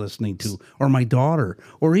granddaughter listening to, or my daughter,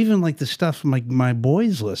 or even the stuff my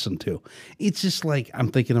boys listen to. It's just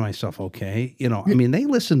I'm thinking to myself, okay, I mean, they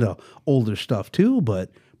listen to older stuff too,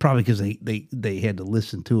 but probably because they had to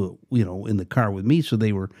listen to it, in the car with me, so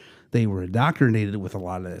they were indoctrinated with a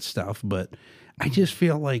lot of that stuff. But I just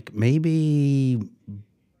feel like maybe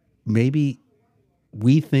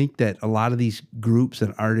we think that a lot of these groups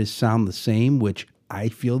and artists sound the same, which I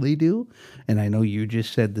feel they do, and I know you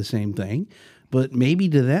just said the same thing. But maybe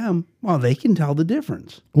to them, they can tell the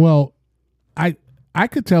difference. Well, I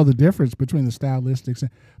could tell the difference between the Stylistics,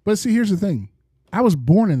 but see, here's the thing: I was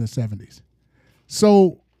born in the 70s,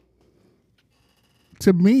 so.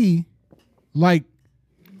 To me,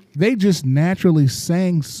 they just naturally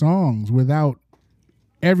sang songs without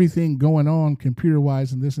everything going on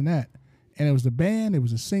computer-wise and this and that. And it was the band, it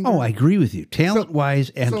was a singer. Oh, I agree with you.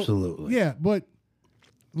 Talent-wise, absolutely. Yeah, but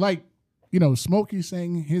Smokey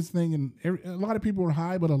sang his thing, and a lot of people were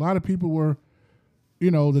high, but a lot of people were,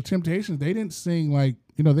 the Temptations. They didn't sing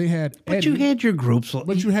they had. But Eddie, you had your groups.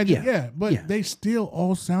 But you had they still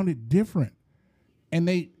all sounded different, and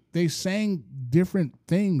they sang different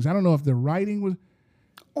things. I don't know if the writing was.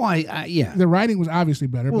 Oh, yeah. The writing was obviously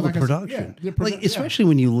better. Well, but the production, especially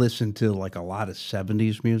when you listen to a lot of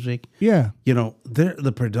 70s music. Yeah,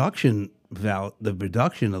 the production of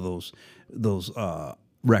those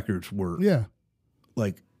records were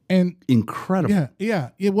like and incredible. Yeah,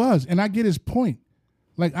 it was. And I get his point.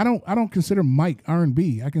 Like I don't consider Mike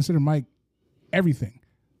R&B. I consider Mike everything,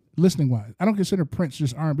 listening wise. I don't consider Prince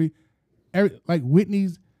just R&B. Like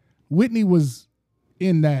Whitney was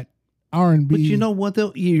in that R&B. But you know what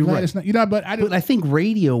though? You're right. It's not, you know, but I think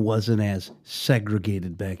radio wasn't as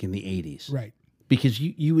segregated back in the 80s. Right. Because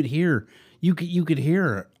you would hear you could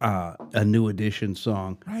hear a New Edition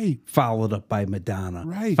song, right, followed up by Madonna,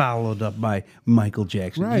 right, followed up by Michael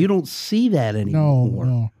Jackson. Right. You don't see that anymore.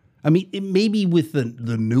 No. I mean, maybe with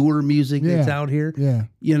the newer music that's out here,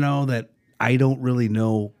 you know, that I don't really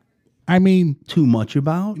know. I mean, too much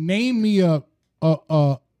about. Name me a.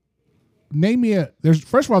 There's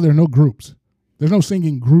first of all, there are no groups. There's no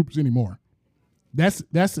singing groups anymore. That's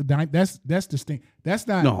distinct. That's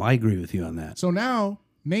not. No, I agree with you on that. So now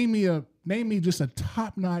name me just a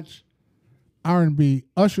top notch R&B.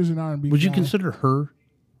 Usher's an R&B. Would you consider her?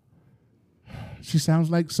 She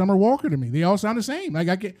sounds like Summer Walker to me. They all sound the same.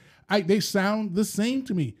 Like they sound the same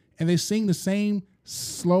to me, and they sing the same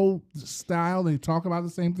slow style. They talk about the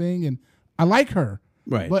same thing, and I like her.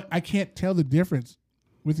 Right. But I can't tell the difference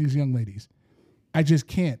with these young ladies. I just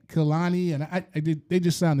can't. Kalani and they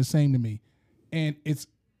just sound the same to me, and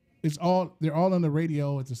they're all on the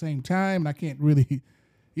radio at the same time, and I can't really,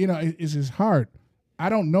 it's just hard. I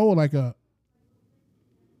don't know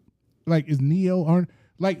is Neo or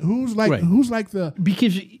who's the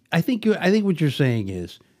because I think what you're saying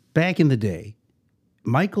is back in the day,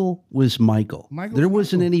 Michael was Michael. There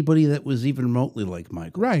wasn't anybody that was even remotely like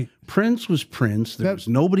Michael. Right. Prince was Prince. There was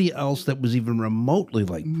nobody else that was even remotely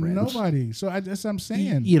like Prince. Nobody. So that's what I'm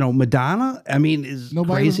saying. Madonna, I mean, is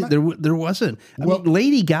nobody crazy. There wasn't. I mean,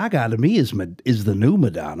 Lady Gaga to me is the new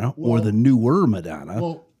Madonna or the newer Madonna.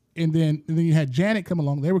 Well, and then you had Janet come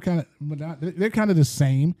along. They were they're kind of the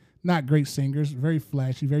same. Not great singers, very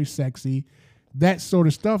flashy, very sexy, that sort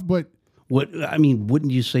of stuff. But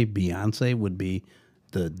wouldn't you say Beyonce would be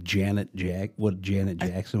the Janet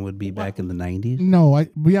Jackson would be back in the 90s? No,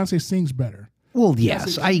 Beyonce sings better. Well,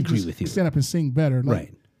 yes, I agree with you. Stand up and sing better,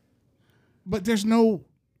 right? But there's no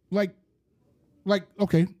like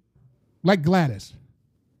Gladys.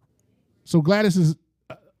 So Gladys is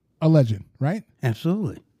a legend, right?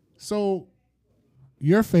 Absolutely. So one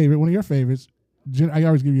of your favorites. I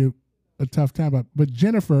always give you a tough time about, but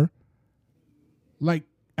Jennifer, I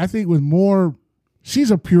think was more. She's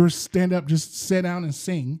a pure stand up, just sit down and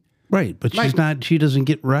sing. Right, but she's not. She doesn't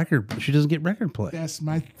get record play. That's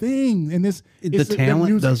my thing, and the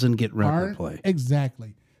talent doesn't get record play.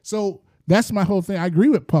 Exactly. So that's my whole thing. I agree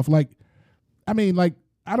with Puff. I don't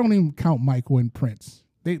even count Michael and Prince.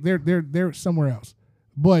 They're somewhere else.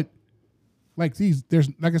 But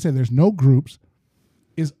there's no groups.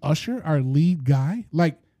 Is Usher our lead guy?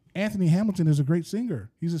 Anthony Hamilton is a great singer.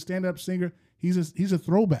 He's a stand-up singer. He's a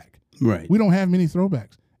throwback. Right. We don't have many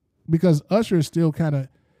throwbacks because Usher is still kind of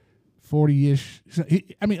 40-ish.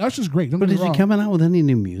 Usher's great. But is he coming out with any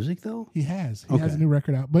new music though? He has. He has a new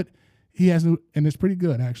record out, but he has and it's pretty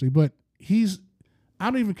good actually. But I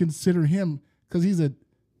don't even consider him because he's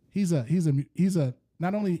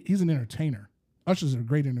not only he's an entertainer. Usher's a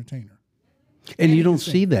great entertainer. And you don't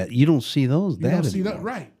see that. You don't see those. You don't see that,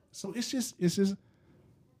 right? So it's just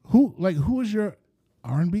who is your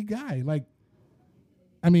R&B guy?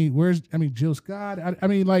 Jill Scott.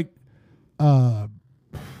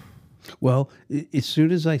 Well, as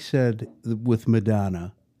soon as I said with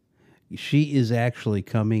Madonna, she is actually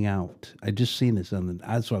coming out. I just seen this on the.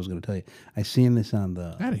 That's what I was going to tell you. I seen this on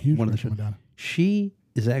the. I had a huge one of the shows. Madonna. She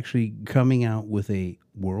is actually coming out with a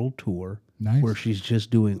world tour. Nice. Where she's just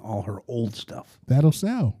doing all her old stuff. That'll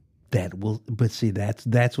sell. That will, but see, that's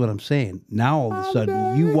what I'm saying. Now all of a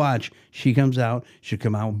sudden, you watch, she comes out, she'll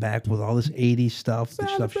come out back with all this 80s stuff, the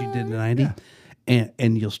stuff she did in the 90s,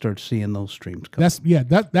 and you'll start seeing those streams come.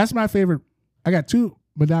 That's my favorite. I got 2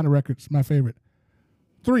 Madonna records, my favorite.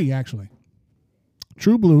 3, actually.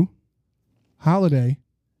 True Blue, Holiday,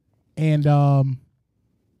 and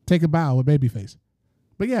Take a Bow with Babyface.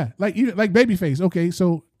 But yeah, like Babyface, okay,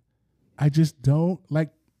 so I just don't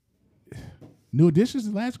like New Edition's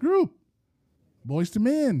the last group. Boys to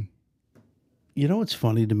Men. You know what's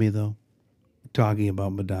funny to me though? Talking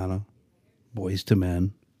about Madonna, Boys to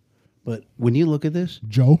Men. But when you look at this,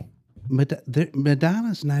 Joe,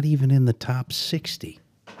 Madonna's not even in the top 60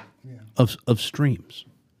 of streams.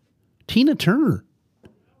 Tina Turner,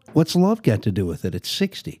 what's Love got to do with it? It's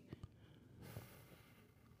 60.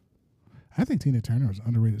 I think Tina Turner was an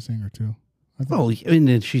underrated singer too. And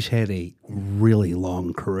then she's had a really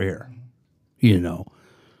long career,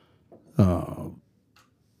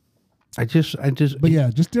 But yeah,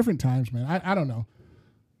 just different times, man. I don't know,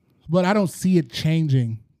 but I don't see it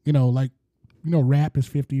changing. Rap is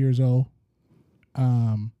 50 years old.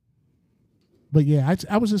 But yeah,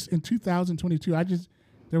 I was just in 2022.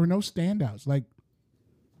 There were no standouts. Like,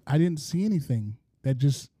 I didn't see anything that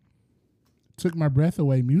just took my breath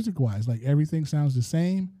away music wise. Like, everything sounds the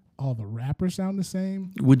same. All the rappers sound the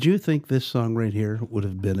same. Would you think this song right here would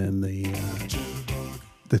have been in the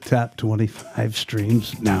top 25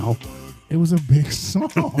 streams now? It was a big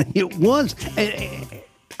song. It was.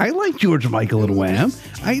 I like George Michael and Wham.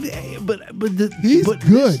 He's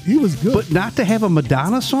good. He was good. But not to have a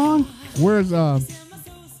Madonna song? Where's he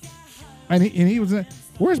was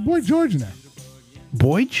where's Boy George in there?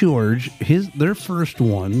 Boy George, their first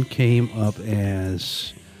one came up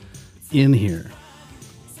as in here.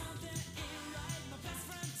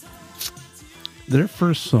 Their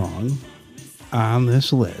first song on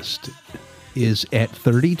this list is at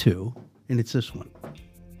 32, and it's this one.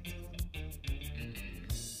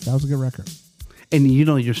 That was a good record. And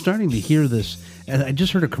you're starting to hear this. And I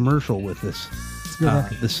just heard a commercial with this. It's a good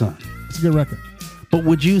record. This song. It's a good record. But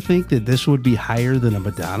would you think that this would be higher than a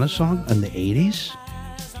Madonna song in the 80s?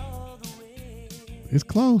 It's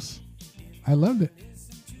close. I loved it.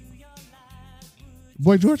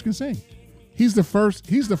 Boy George can sing. He's the first.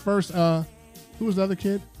 Who was the other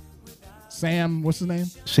kid? Sam. What's his name?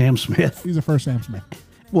 Sam Smith. He's the first Sam Smith.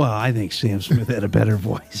 Well, I think Sam Smith had a better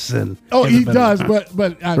voice than. Oh, he does,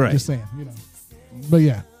 but I'm right. just saying, But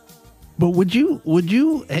yeah. But would you? What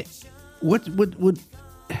would?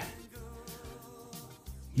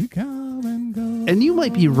 You come and go. And you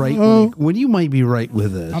might be right when you might be right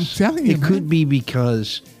with this. I'm telling you, it could be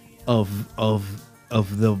because of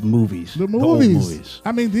the movies, the old movies.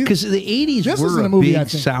 I mean, because the 80s were a big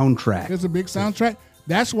soundtrack. It's a big soundtrack.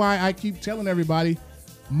 That's why I keep telling everybody,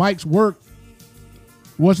 Mike's work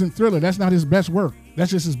wasn't Thriller. That's not his best work.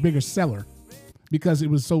 That's just his biggest seller, because it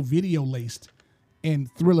was so video laced, and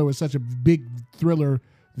Thriller was such a big Thriller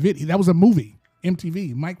video. That was a movie.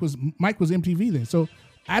 MTV. Mike was MTV then. So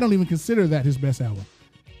I don't even consider that his best album,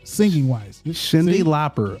 singing wise. Cyndi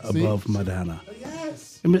Lauper above Madonna.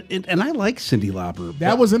 Yes. And I like Cyndi Lauper.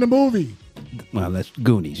 That was in the movie. Well, that's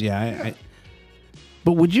Goonies. Yeah.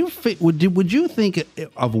 But would you think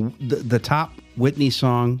of the top Whitney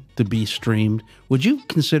song to be streamed? Would you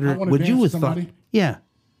consider? Would you have thought? Yeah.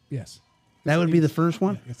 Yes. That would be the first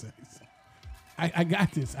one. Yeah, I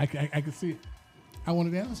got this. I can see it. I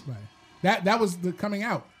want to dance somebody. That was the coming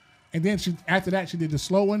out, and then after that she did the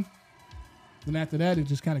slow one. Then after that it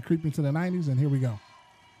just kind of creeped into the 90s, and here we go.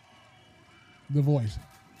 The Voice.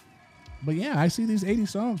 But yeah, I see these 80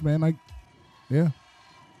 songs, man. Like, yeah,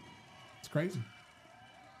 it's crazy.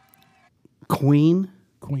 Queen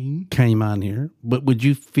came on here, but would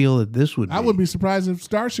you feel that this would? I wouldn't be surprised if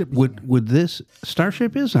Starship was would this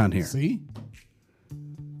Starship is on here. See,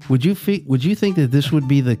 would you think that this would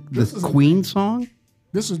be the Queen song?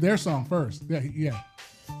 This was their song first. Yeah.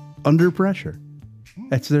 Under Pressure.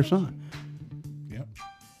 That's their song. Yep.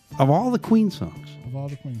 Of all the Queen songs.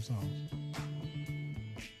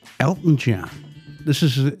 Elton John. This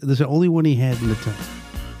is the only one he had in the time.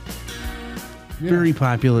 Yeah. Very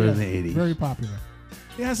popular in the 80s. Very popular.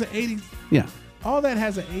 It has an 80s. Yeah. All that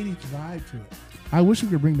has an 80s vibe to it. I wish we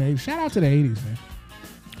could bring the 80s. Shout out to the 80s, man.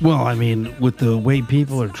 Well, I mean, with the way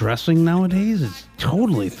people are dressing nowadays, it's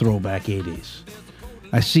totally throwback 80s.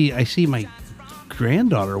 I see my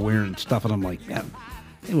granddaughter wearing stuff, and I'm like, man,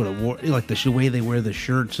 they would have wore like the way they wear the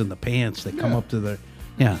shirts and the pants that come up to their,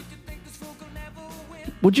 yeah.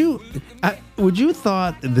 Would you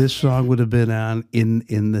thought this song would have been on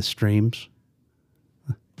in the streams?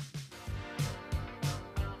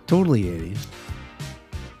 Totally 80s.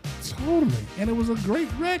 Totally, and it was a great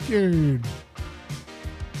record.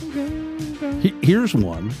 Here's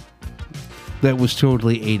one that was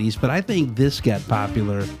totally 80s, but I think this got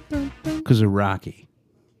popular because of Rocky.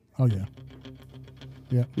 Oh, yeah.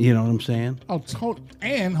 Yeah. You know what I'm saying? Oh,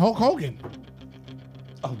 and Hulk Hogan.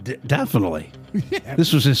 Oh, definitely. Yeah.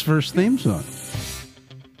 This was his first theme song.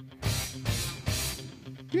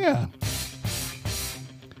 Yeah.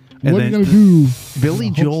 And what are you going to do?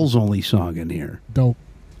 Billy Joel's only song in here. Dope.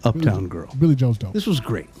 Uptown Girl. Billy Joel's dope. This was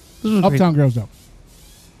great. Uptown Girl's dope.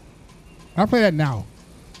 I'll play that now.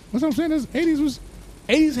 What's what I'm saying? This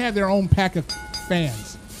 80s had their own pack of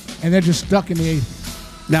fans, and they're just stuck in the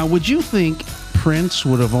 80s. Now, would you think Prince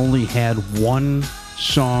would have only had one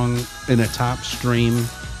song in a top stream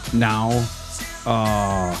now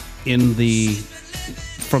from the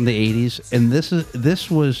 80s, and this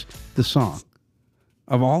was the song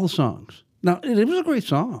of all the songs? Now, it was a great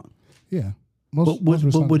song. Yeah. But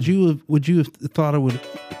would you have thought it would?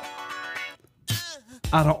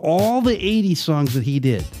 Out of all the 80s songs that he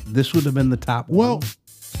did, this would have been the top Well, one.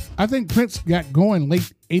 I think Prince got going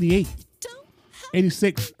late 88,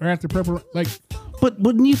 86, or after Purple. Like, But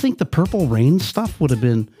wouldn't you think the Purple Rain stuff would have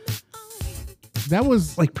been that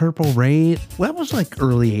was like Purple Rain? Well, that was like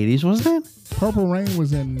early 80s, wasn't it? Purple Rain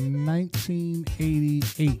was in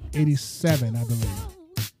 1988, 87, I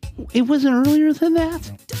believe. It wasn't earlier than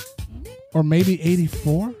that? Or maybe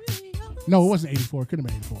 84? No, it wasn't 84. It could have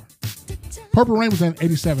been 84. Purple Rain was in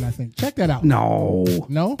 87, I think. Check that out. No.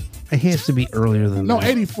 No? It has to be earlier than No, that.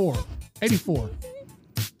 84. 84.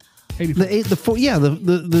 84.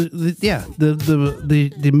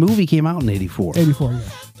 The movie came out in 84. 84, yeah.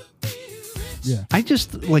 Yeah. I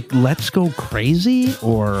just like Let's Go Crazy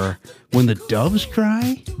or When the Doves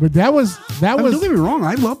Cry. But that was Don't get me wrong,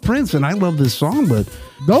 I love Prince and I love this song, but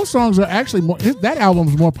those songs are actually more. That album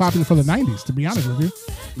was more popular for the 90s, to be honest with you.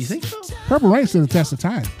 you think so? Purple Rain stood the test of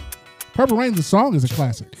time. Purple Rain, the song is a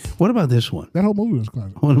classic. What about this one? That whole movie was a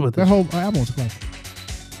classic. What about that this? whole album was a classic.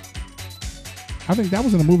 I think that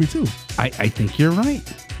was in a movie too. I think you're right.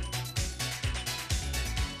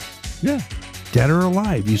 Yeah. Dead or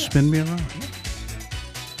Alive, You Spin Me Around.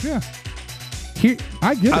 Yeah. Here,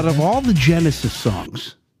 I get it. out of man. all the Genesis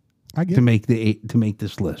songs I get to it. make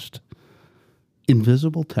this list,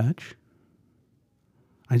 Invisible Touch.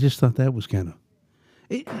 I just thought that was kind of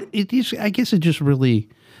I guess it just really.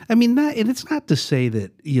 I mean, and it's not to say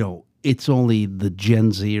that it's only the Gen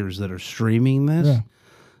Zers that are streaming this, Yeah.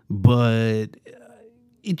 but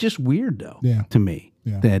it's just weird though to me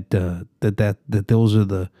Yeah. that those are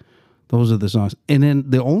the songs. And then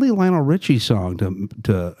the only Lionel Richie song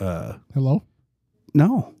to Hello?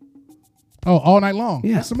 no. Oh, All Night Long.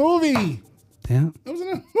 Yeah. That's a movie. Yeah. That was in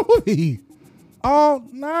a movie. All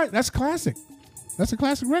Night. That's classic. That's a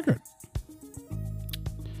classic record.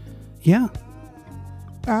 Yeah.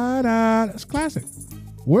 That's classic.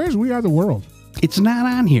 Where's We Are the World? It's not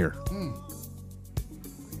on here.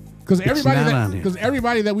 Because not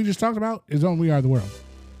everybody that we just talked about is on We Are the World.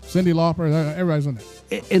 Cyndi Lauper, everybody's on that.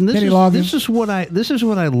 And Kenny Loggins. this is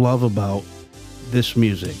what I love about this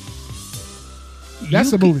music. That's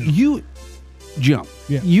the movie. Jump.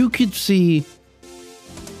 Yeah. You could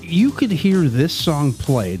hear this song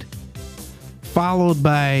played, followed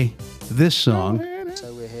by this song,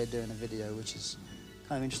 So we're here doing a video, which is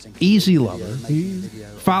kind of interesting. Easy Video, Lover, making a video,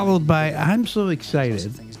 followed by I'm So lots Excited,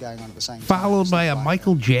 of things going on at the same time. followed by a Stuff like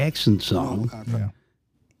Michael Jackson normal song, kind of Yeah.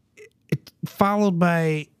 followed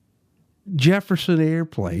by Jefferson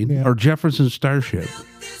Airplane Yeah. or Jefferson Starship.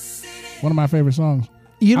 One of my favorite songs.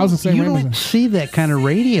 You I was the same you way don't as see that kind of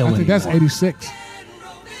radio I think that's anymore. 86.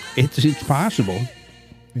 It's possible.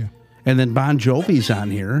 Yeah. And then Bon Jovi's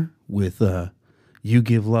on here with You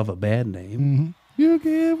Give Love a Bad Name. You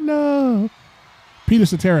give love. Peter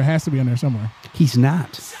Cetera has to be on there somewhere. He's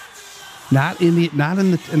not. Not in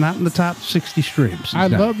the top 60 streams. I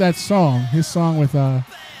love that song. His song with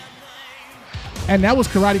and that was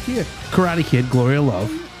Karate Kid. Karate Kid, Gloria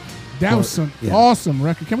Love. That was some awesome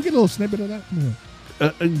record. Can we get a little snippet of that? Yeah.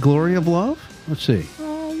 Glory of Love? Let's see.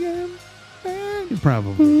 You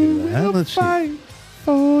probably do that. Let's see. Fight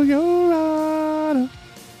for your honor.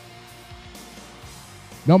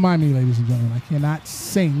 Don't mind me, ladies and gentlemen. I cannot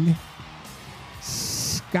sing.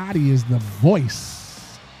 Scotty is the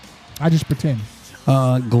voice. I just pretend.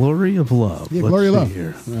 Glory of Love. Yeah, Let's Glory of see Love.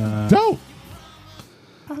 Here. Dope.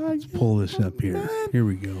 Let's pull this up here. Here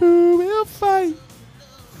we go. Who will fight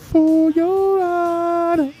for your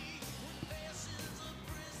honor?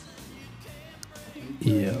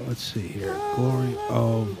 Yeah, let's see here. Glory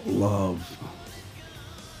of Love.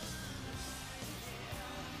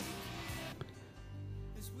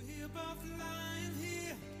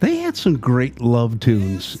 They had some great love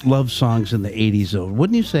tunes, love songs in the 80s, though,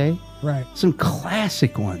 wouldn't you say? Right. Some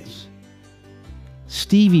classic ones.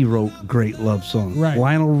 Stevie wrote great love songs. Right.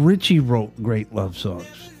 Lionel Richie wrote great love songs.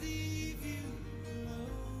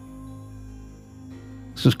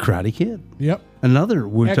 This is Karate Kid. Yep. We're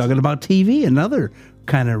Excellent. talking about TV, another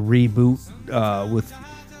kind of reboot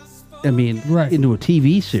Right. into a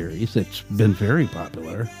TV series that's been very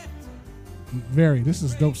popular. Very. This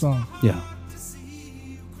is a dope song. Yeah.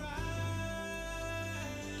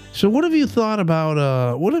 So what have you thought about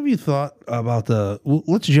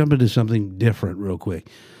let's jump into something different real quick.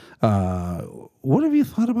 What have you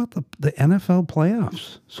thought about the NFL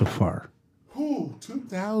playoffs so far?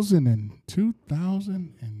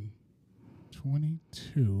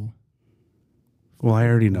 2022. Well, I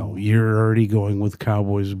already know. You're already going with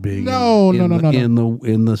Cowboys being No.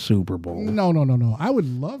 in the Super Bowl. No. I would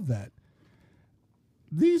love that.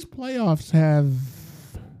 These playoffs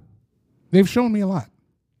they've shown me a lot.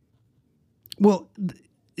 Well,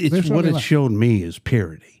 it's what it showed me is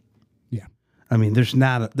parity. Yeah. I mean, there's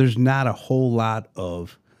not a whole lot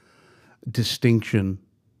of distinction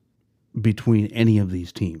between any of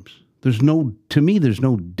these teams. There's no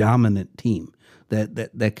dominant team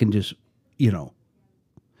that can just, you know,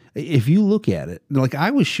 if you look at it, like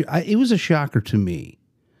it was a shocker to me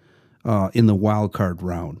in the wild card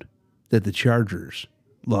round that the Chargers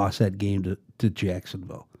lost that game to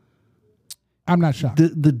Jacksonville. I'm not shocked.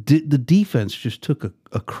 The defense just took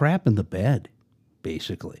a crap in the bed,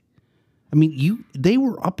 basically. I mean, they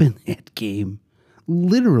were up in that game,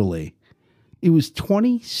 literally. It was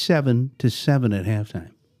 27-7 at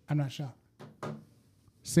halftime. I'm not shocked.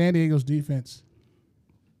 San Diego's defense,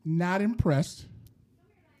 not impressed.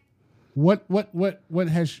 What with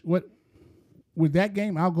that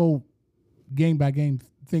game? I'll go game by game,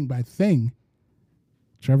 thing by thing.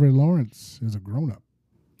 Trevor Lawrence is a grown up.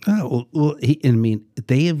 Oh, well,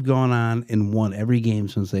 they have gone on and won every game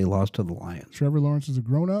since they lost to the Lions. Trevor Lawrence is a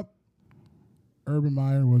grown up. Urban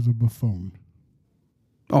Meyer was a buffoon.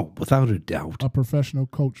 Oh, without a doubt. A professional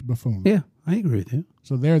coach buffoon. Yeah, I agree with you.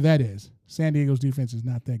 So there that is. San Diego's defense is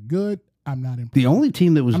not that good. I'm not impressed. The only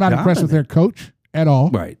team that was I'm not impressed with their coach at all.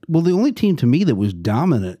 Right. Well, the only team to me that was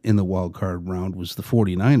dominant in the wild card round was the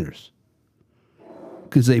 49ers.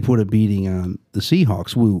 Because they put a beating on the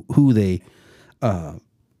Seahawks, who they,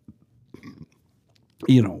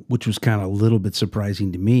 which was kind of a little bit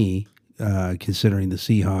surprising to me, considering the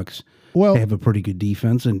Seahawks have a pretty good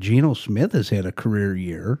defense, and Geno Smith has had a career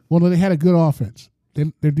year. Well, they had a good offense.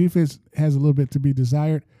 Their defense has a little bit to be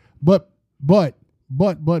desired, but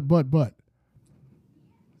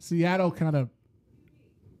Seattle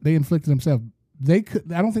they inflicted themselves. I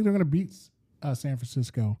don't think they're going to beat San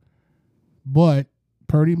Francisco, but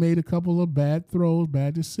Purdy made a couple of bad throws,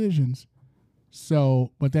 bad decisions.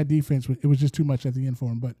 So, but that defense, it was just too much at the end for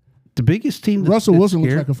him. But the biggest team, Russell Wilson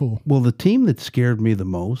looks like a fool. Well, the team that scared me the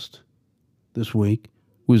most this week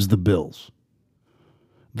was the Bills.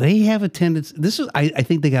 They have a tendency. I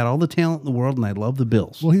think they got all the talent in the world, and I love the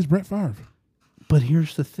Bills. Well, he's Brett Favre. But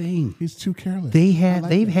here's the thing: he's too careless.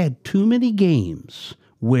 They've had too many games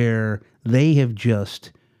where they have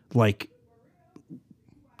just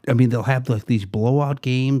they'll have these blowout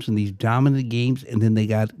games and these dominant games, and then they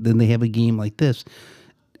have a game like this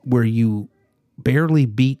where you barely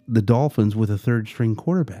beat the Dolphins with a third string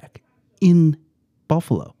quarterback in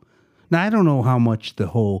Buffalo. Now, I don't know how much the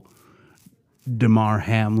whole Damar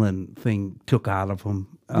Hamlin thing took out of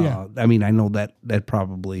him. Yeah. I mean, I know that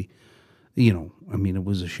probably, it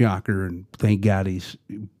was a shocker, and thank God he's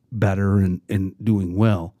better and doing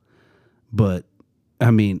well. But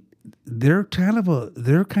I mean, they're kind of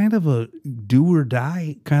a do or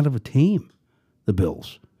die kind of a team, the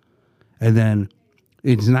Bills. And then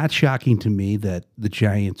it's not shocking to me that the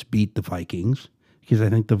Giants beat the Vikings, because I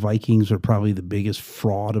think the Vikings are probably the biggest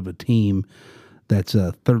fraud of a team that's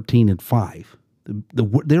 13-5.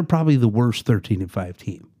 They're probably the worst 13-5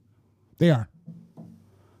 team. They are.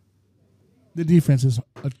 The defense is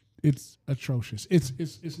it's atrocious.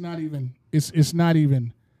 It's not even.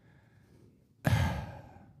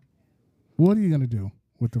 What are you going to do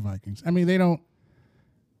with the Vikings? I mean, they don't.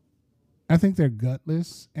 I think they're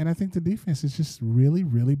gutless, and I think the defense is just really,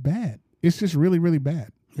 really bad. It's just really, really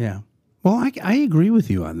bad. Yeah. Well, I agree with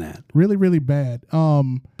you on that. Really, really bad.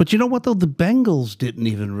 But you know what, though? The Bengals didn't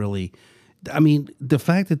even really. I mean, the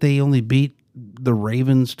fact that they only beat the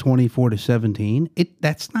Ravens 24-17,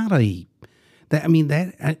 that's not a.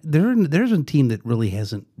 There's a team that really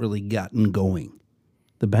hasn't really gotten going.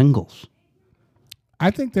 The Bengals. I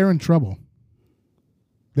think they're in trouble.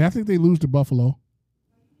 I think they lose to Buffalo.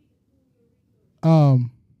 They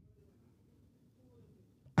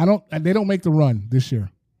don't make the run this year.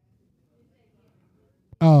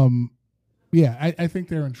 I think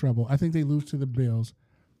they're in trouble. I think they lose to the Bills.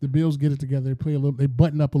 The Bills get it together. They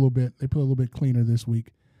button up a little bit. They play a little bit cleaner this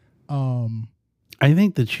week. I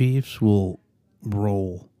think the Chiefs will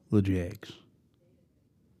roll the Jags.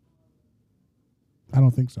 I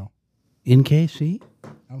don't think so. In KC? I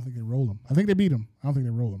don't think they roll them. I think they beat them. I don't think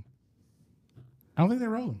they roll them.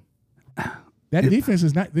 That defense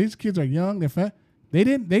is not. These kids are young. They're fat.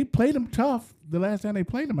 They played them tough the last time they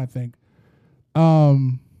played them, I think. I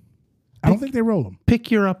don't think they roll them. Pick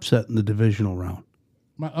your upset in the divisional round.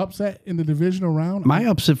 My upset in the divisional round? My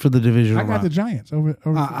upset for the divisional round. I got the Giants over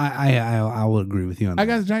I will agree with you on that. I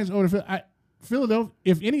got the Giants over Philadelphia.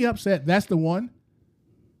 If any upset, that's the one.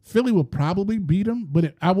 Philly will probably beat them,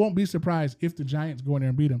 but I won't be surprised if the Giants go in there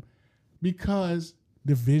and beat them, because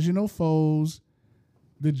divisional foes,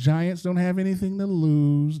 the Giants don't have anything to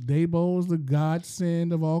lose. Daboll's the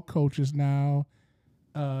godsend of all coaches now.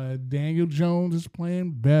 Daniel Jones is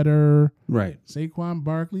playing better. Right. Saquon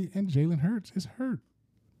Barkley and Jalen Hurts is hurt.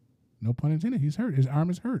 No pun intended. He's hurt. His arm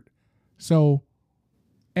is hurt. So,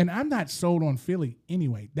 and I'm not sold on Philly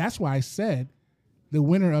anyway. That's why I said the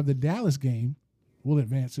winner of the Dallas game will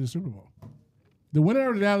advance to the Super Bowl. The winner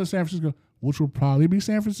of the Dallas-San Francisco, which will probably be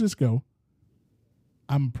San Francisco,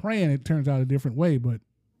 I'm praying it turns out a different way, but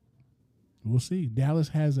we'll see. Dallas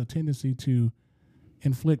has a tendency to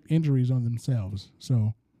inflict injuries on themselves.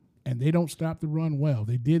 So, and they don't stop the run well.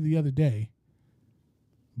 They did the other day,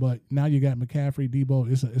 but now you got McCaffrey,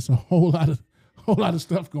 Debo. It's a whole lot of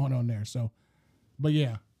stuff going on there. So, but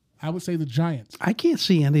yeah, I would say the Giants. I can't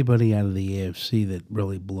see anybody out of the AFC that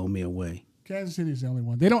really blow me away. Kansas City's the only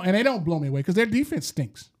one. They don't blow me away because their defense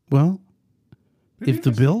stinks. Well, if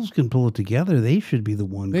the Bills can pull it together, they should be the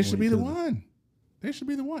one. They should be the one. They should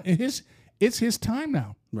be the one. It's his time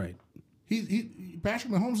now. Right.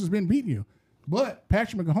 Patrick Mahomes has been beating you, but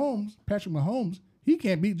Patrick Mahomes, he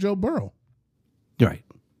can't beat Joe Burrow. Right.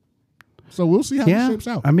 So we'll see how it shapes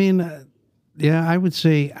out. I mean, I would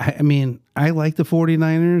say. I mean, I like the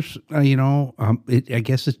 49ers. I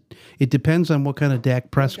guess it depends on what kind of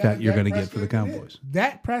Dak Prescott you're going to get for the Cowboys.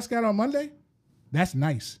 Dak Prescott on Monday, that's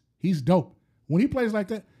nice. He's dope when he plays like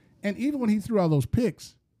that. And even when he threw all those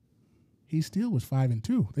picks, he still was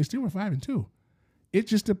 5-2. They still were 5-2. It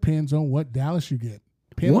just depends on what Dallas you get.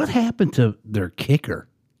 What happened to their kicker?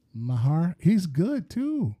 Mahar, he's good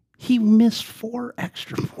too. He missed 4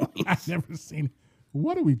 extra points. I've never seen it.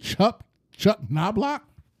 What are we, Chuck Knobloch?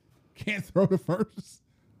 Can't throw the first.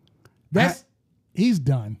 He's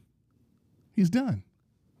done. He's done.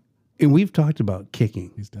 And we've talked about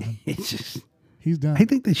kicking. He's done. He's done. I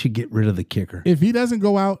think they should get rid of the kicker. If he doesn't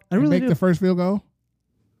go out and make the first field goal,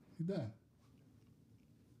 he's done.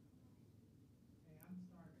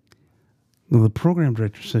 Well, the program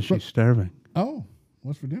director says she's starving. Oh,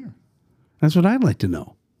 what's for dinner? That's what I'd like to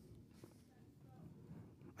know.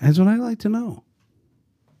 That's what I'd like to know.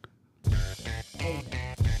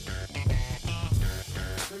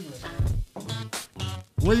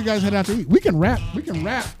 Where you guys head out to eat? We can wrap. We can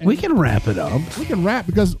wrap it up. We can wrap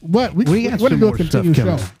because what we got to some do a more continued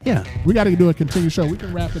stuff show. coming. Yeah, we got to do a continued show. We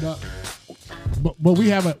can wrap it up, but we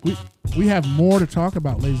have more to talk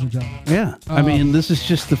about, ladies and gentlemen. Yeah, I mean, this is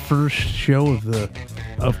just the first show of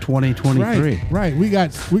 2023. Right. We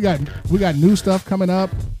got new stuff coming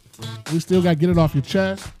up. We still got to get it off your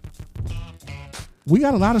chest. We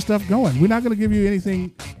got a lot of stuff going. We're not going to give you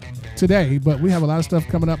anything today, but we have a lot of stuff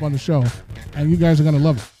coming up on the show, and you guys are going to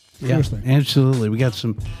love it. Seriously. Yeah, absolutely. We got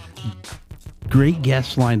some great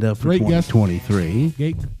guests lined up for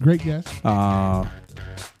 2023. Great guests. You're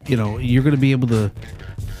going to be able to,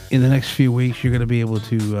 in the next few weeks, you're going to be able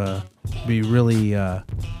to be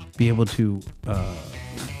able to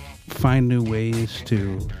find new ways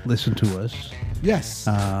to listen to us. Yes.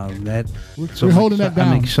 We're holding that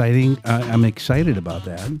down. I'm excited about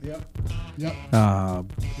that. Yep.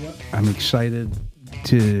 I'm excited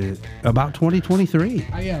about 2023.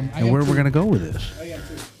 I am. And where we're going to go with this. I am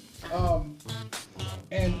too.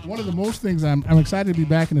 And one of the most things I'm excited to be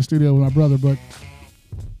back in the studio with my brother, but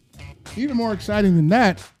even more exciting than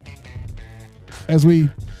that, as we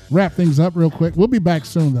wrap things up real quick, we'll be back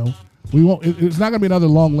soon though. We won't. It's not going to be another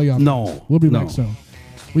long layoff. No, we'll be back soon.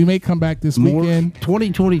 We may come back this weekend.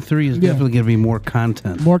 2023 is definitely going to be more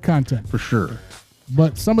content. More content. For sure.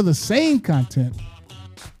 But some of the same content,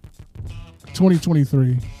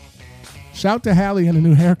 2023. Shout to Halle and a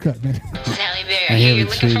new haircut, man. Halle Berry, I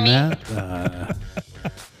haven't seen that.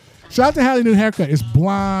 Shout to Halle, new haircut. It's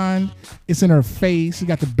blonde. It's in her face. She's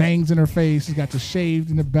got the bangs in her face. She's got the shaved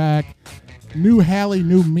in the back. New Halle,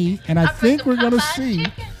 new me. And I think we're going to see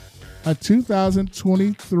a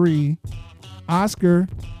 2023 Oscar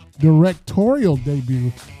directorial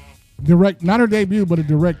debut. Not her debut, but a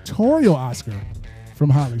directorial Oscar from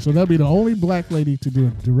Halle. So that'll be the only black lady to do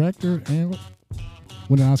a director and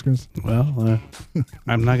win an Oscars. Well,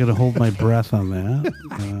 I'm not going to hold my breath on that.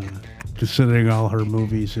 Considering all her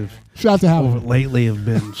movies lately have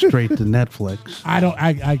been straight to Netflix. I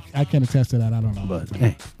can't attest to that. I don't know. But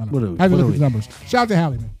hey, I have to look at the numbers. Shout out to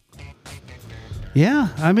Halle, man. Yeah,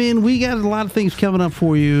 I mean, we got a lot of things coming up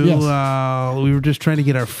for you. Yes. We were just trying to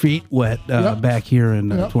get our feet wet back here in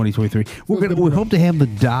 2023. We hope to have the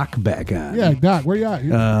Doc back on. Yeah, Doc, where you at?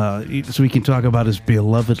 So we can talk about his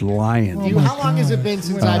beloved Lion. How long has it been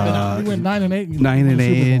since I've been on? He went 9-8.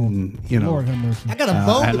 9-8, and Lord have mercy. I got a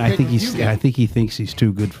bone and to I pick think with you. I think he thinks he's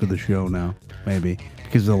too good for the show now, maybe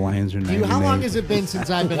because the Lions are 9-8. How long has it been since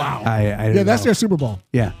I've been on? I don't that's know. their Super Bowl.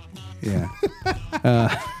 Yeah.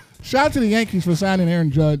 Shout out to the Yankees for signing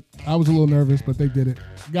Aaron Judd. I was a little nervous, but they did it.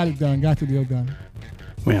 Got it done. Got the deal done.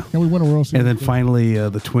 Yeah. Can we win a World Series? And then finally,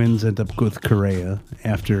 the Twins end up with Correa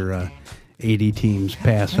after 80 teams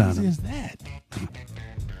pass on him. Is that?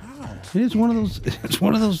 It is one of those. It's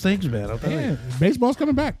one of those things, man. I'll tell you. Baseball's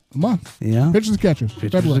coming back. A month. Yeah. Pitchers and catchers.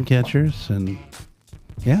 Pitchers February. and catchers, and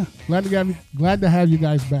yeah. Glad to have you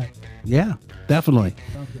guys back. Yeah, definitely.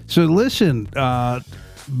 So listen,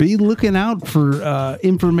 be looking out for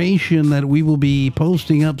information that we will be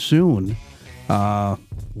posting up soon.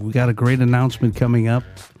 We got a great announcement coming up.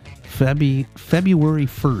 February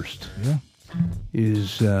 1st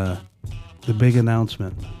is the big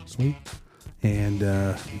announcement. Sweet. And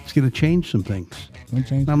it's going to change some things.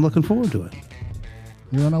 I'm looking forward to it.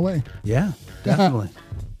 We're on our way. Yeah, definitely.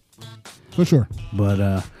 For sure.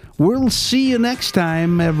 But we'll see you next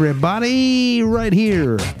time, everybody, right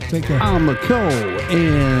here. Take care. On the Co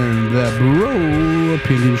and the Bro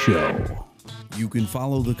Opinion Show. You can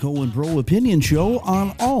follow the Co and Bro Opinion Show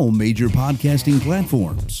on all major podcasting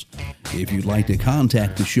platforms. If you'd like to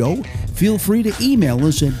contact the show, feel free to email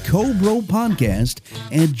us at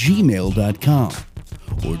cobropodcast@gmail.com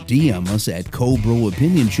or DM us at Cobro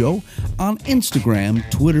Opinion Show on Instagram,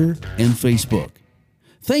 Twitter, and Facebook.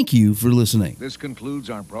 Thank you for listening. This concludes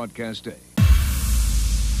our broadcast day.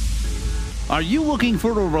 Are you looking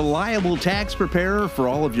for a reliable tax preparer for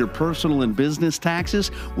all of your personal and business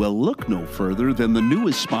taxes? Well, look no further than the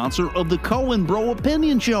newest sponsor of the Co and Bro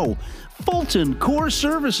Opinion Show, Fulton Core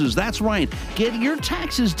Services. That's right. Get your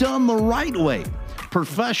taxes done the right way,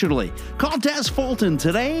 professionally. Call Des Fulton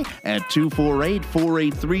today at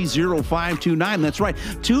 248-483-0529. That's right,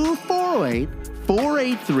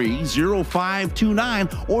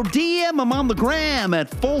 248-483-0529, or DM them on the gram at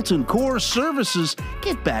Fulton Core Services.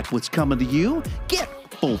 Get back what's coming to you. Get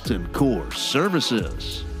Fulton Core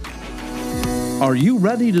Services. Are you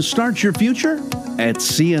ready to start your future? At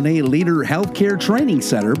CNA Leader Healthcare Training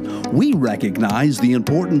Center, we recognize the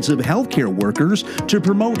importance of healthcare workers to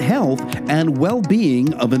promote health and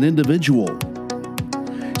well-being of an individual.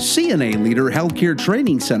 CNA Leader Healthcare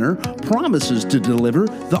Training Center promises to deliver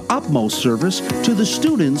the utmost service to the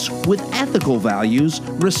students with ethical values,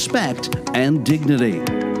 respect, and dignity.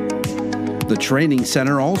 The training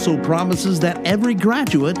center also promises that every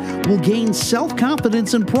graduate will gain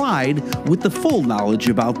self-confidence and pride with the full knowledge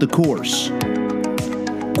about the course.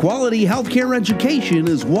 Quality healthcare education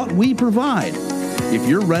is what we provide. If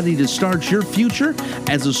you're ready to start your future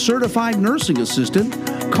as a certified nursing assistant,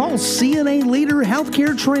 call CNA Leader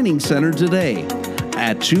Healthcare Training Center today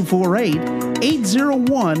at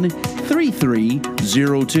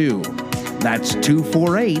 248-801-3302. That's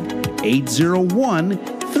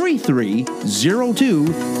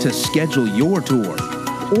 248-801-3302 to schedule your tour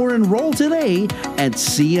or enroll today at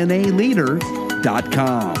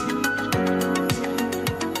cnaleader.com.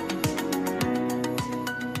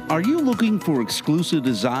 Are you looking for exclusive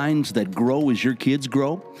designs that grow as your kids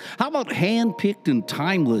grow? How about hand-picked and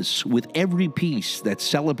timeless with every piece that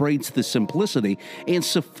celebrates the simplicity and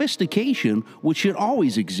sophistication which should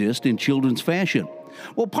always exist in children's fashion?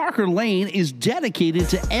 Well, Parker Lane is dedicated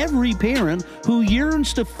to every parent who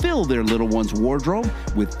yearns to fill their little one's wardrobe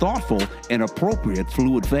with thoughtful and appropriate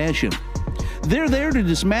fluid fashion. They're there to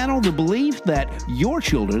dismantle the belief that your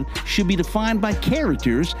children should be defined by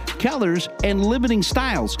characters, colors, and limiting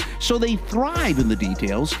styles, so they thrive in the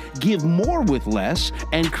details, give more with less,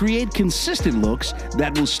 and create consistent looks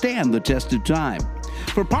that will stand the test of time.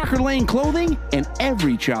 For Parker Lane Clothing and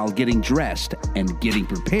every child getting dressed and getting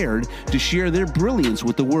prepared to share their brilliance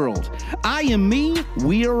with the world. I am me,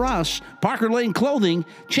 we are us. Parker Lane Clothing.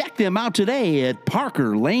 Check them out today at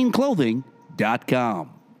parkerlaneclothing.com.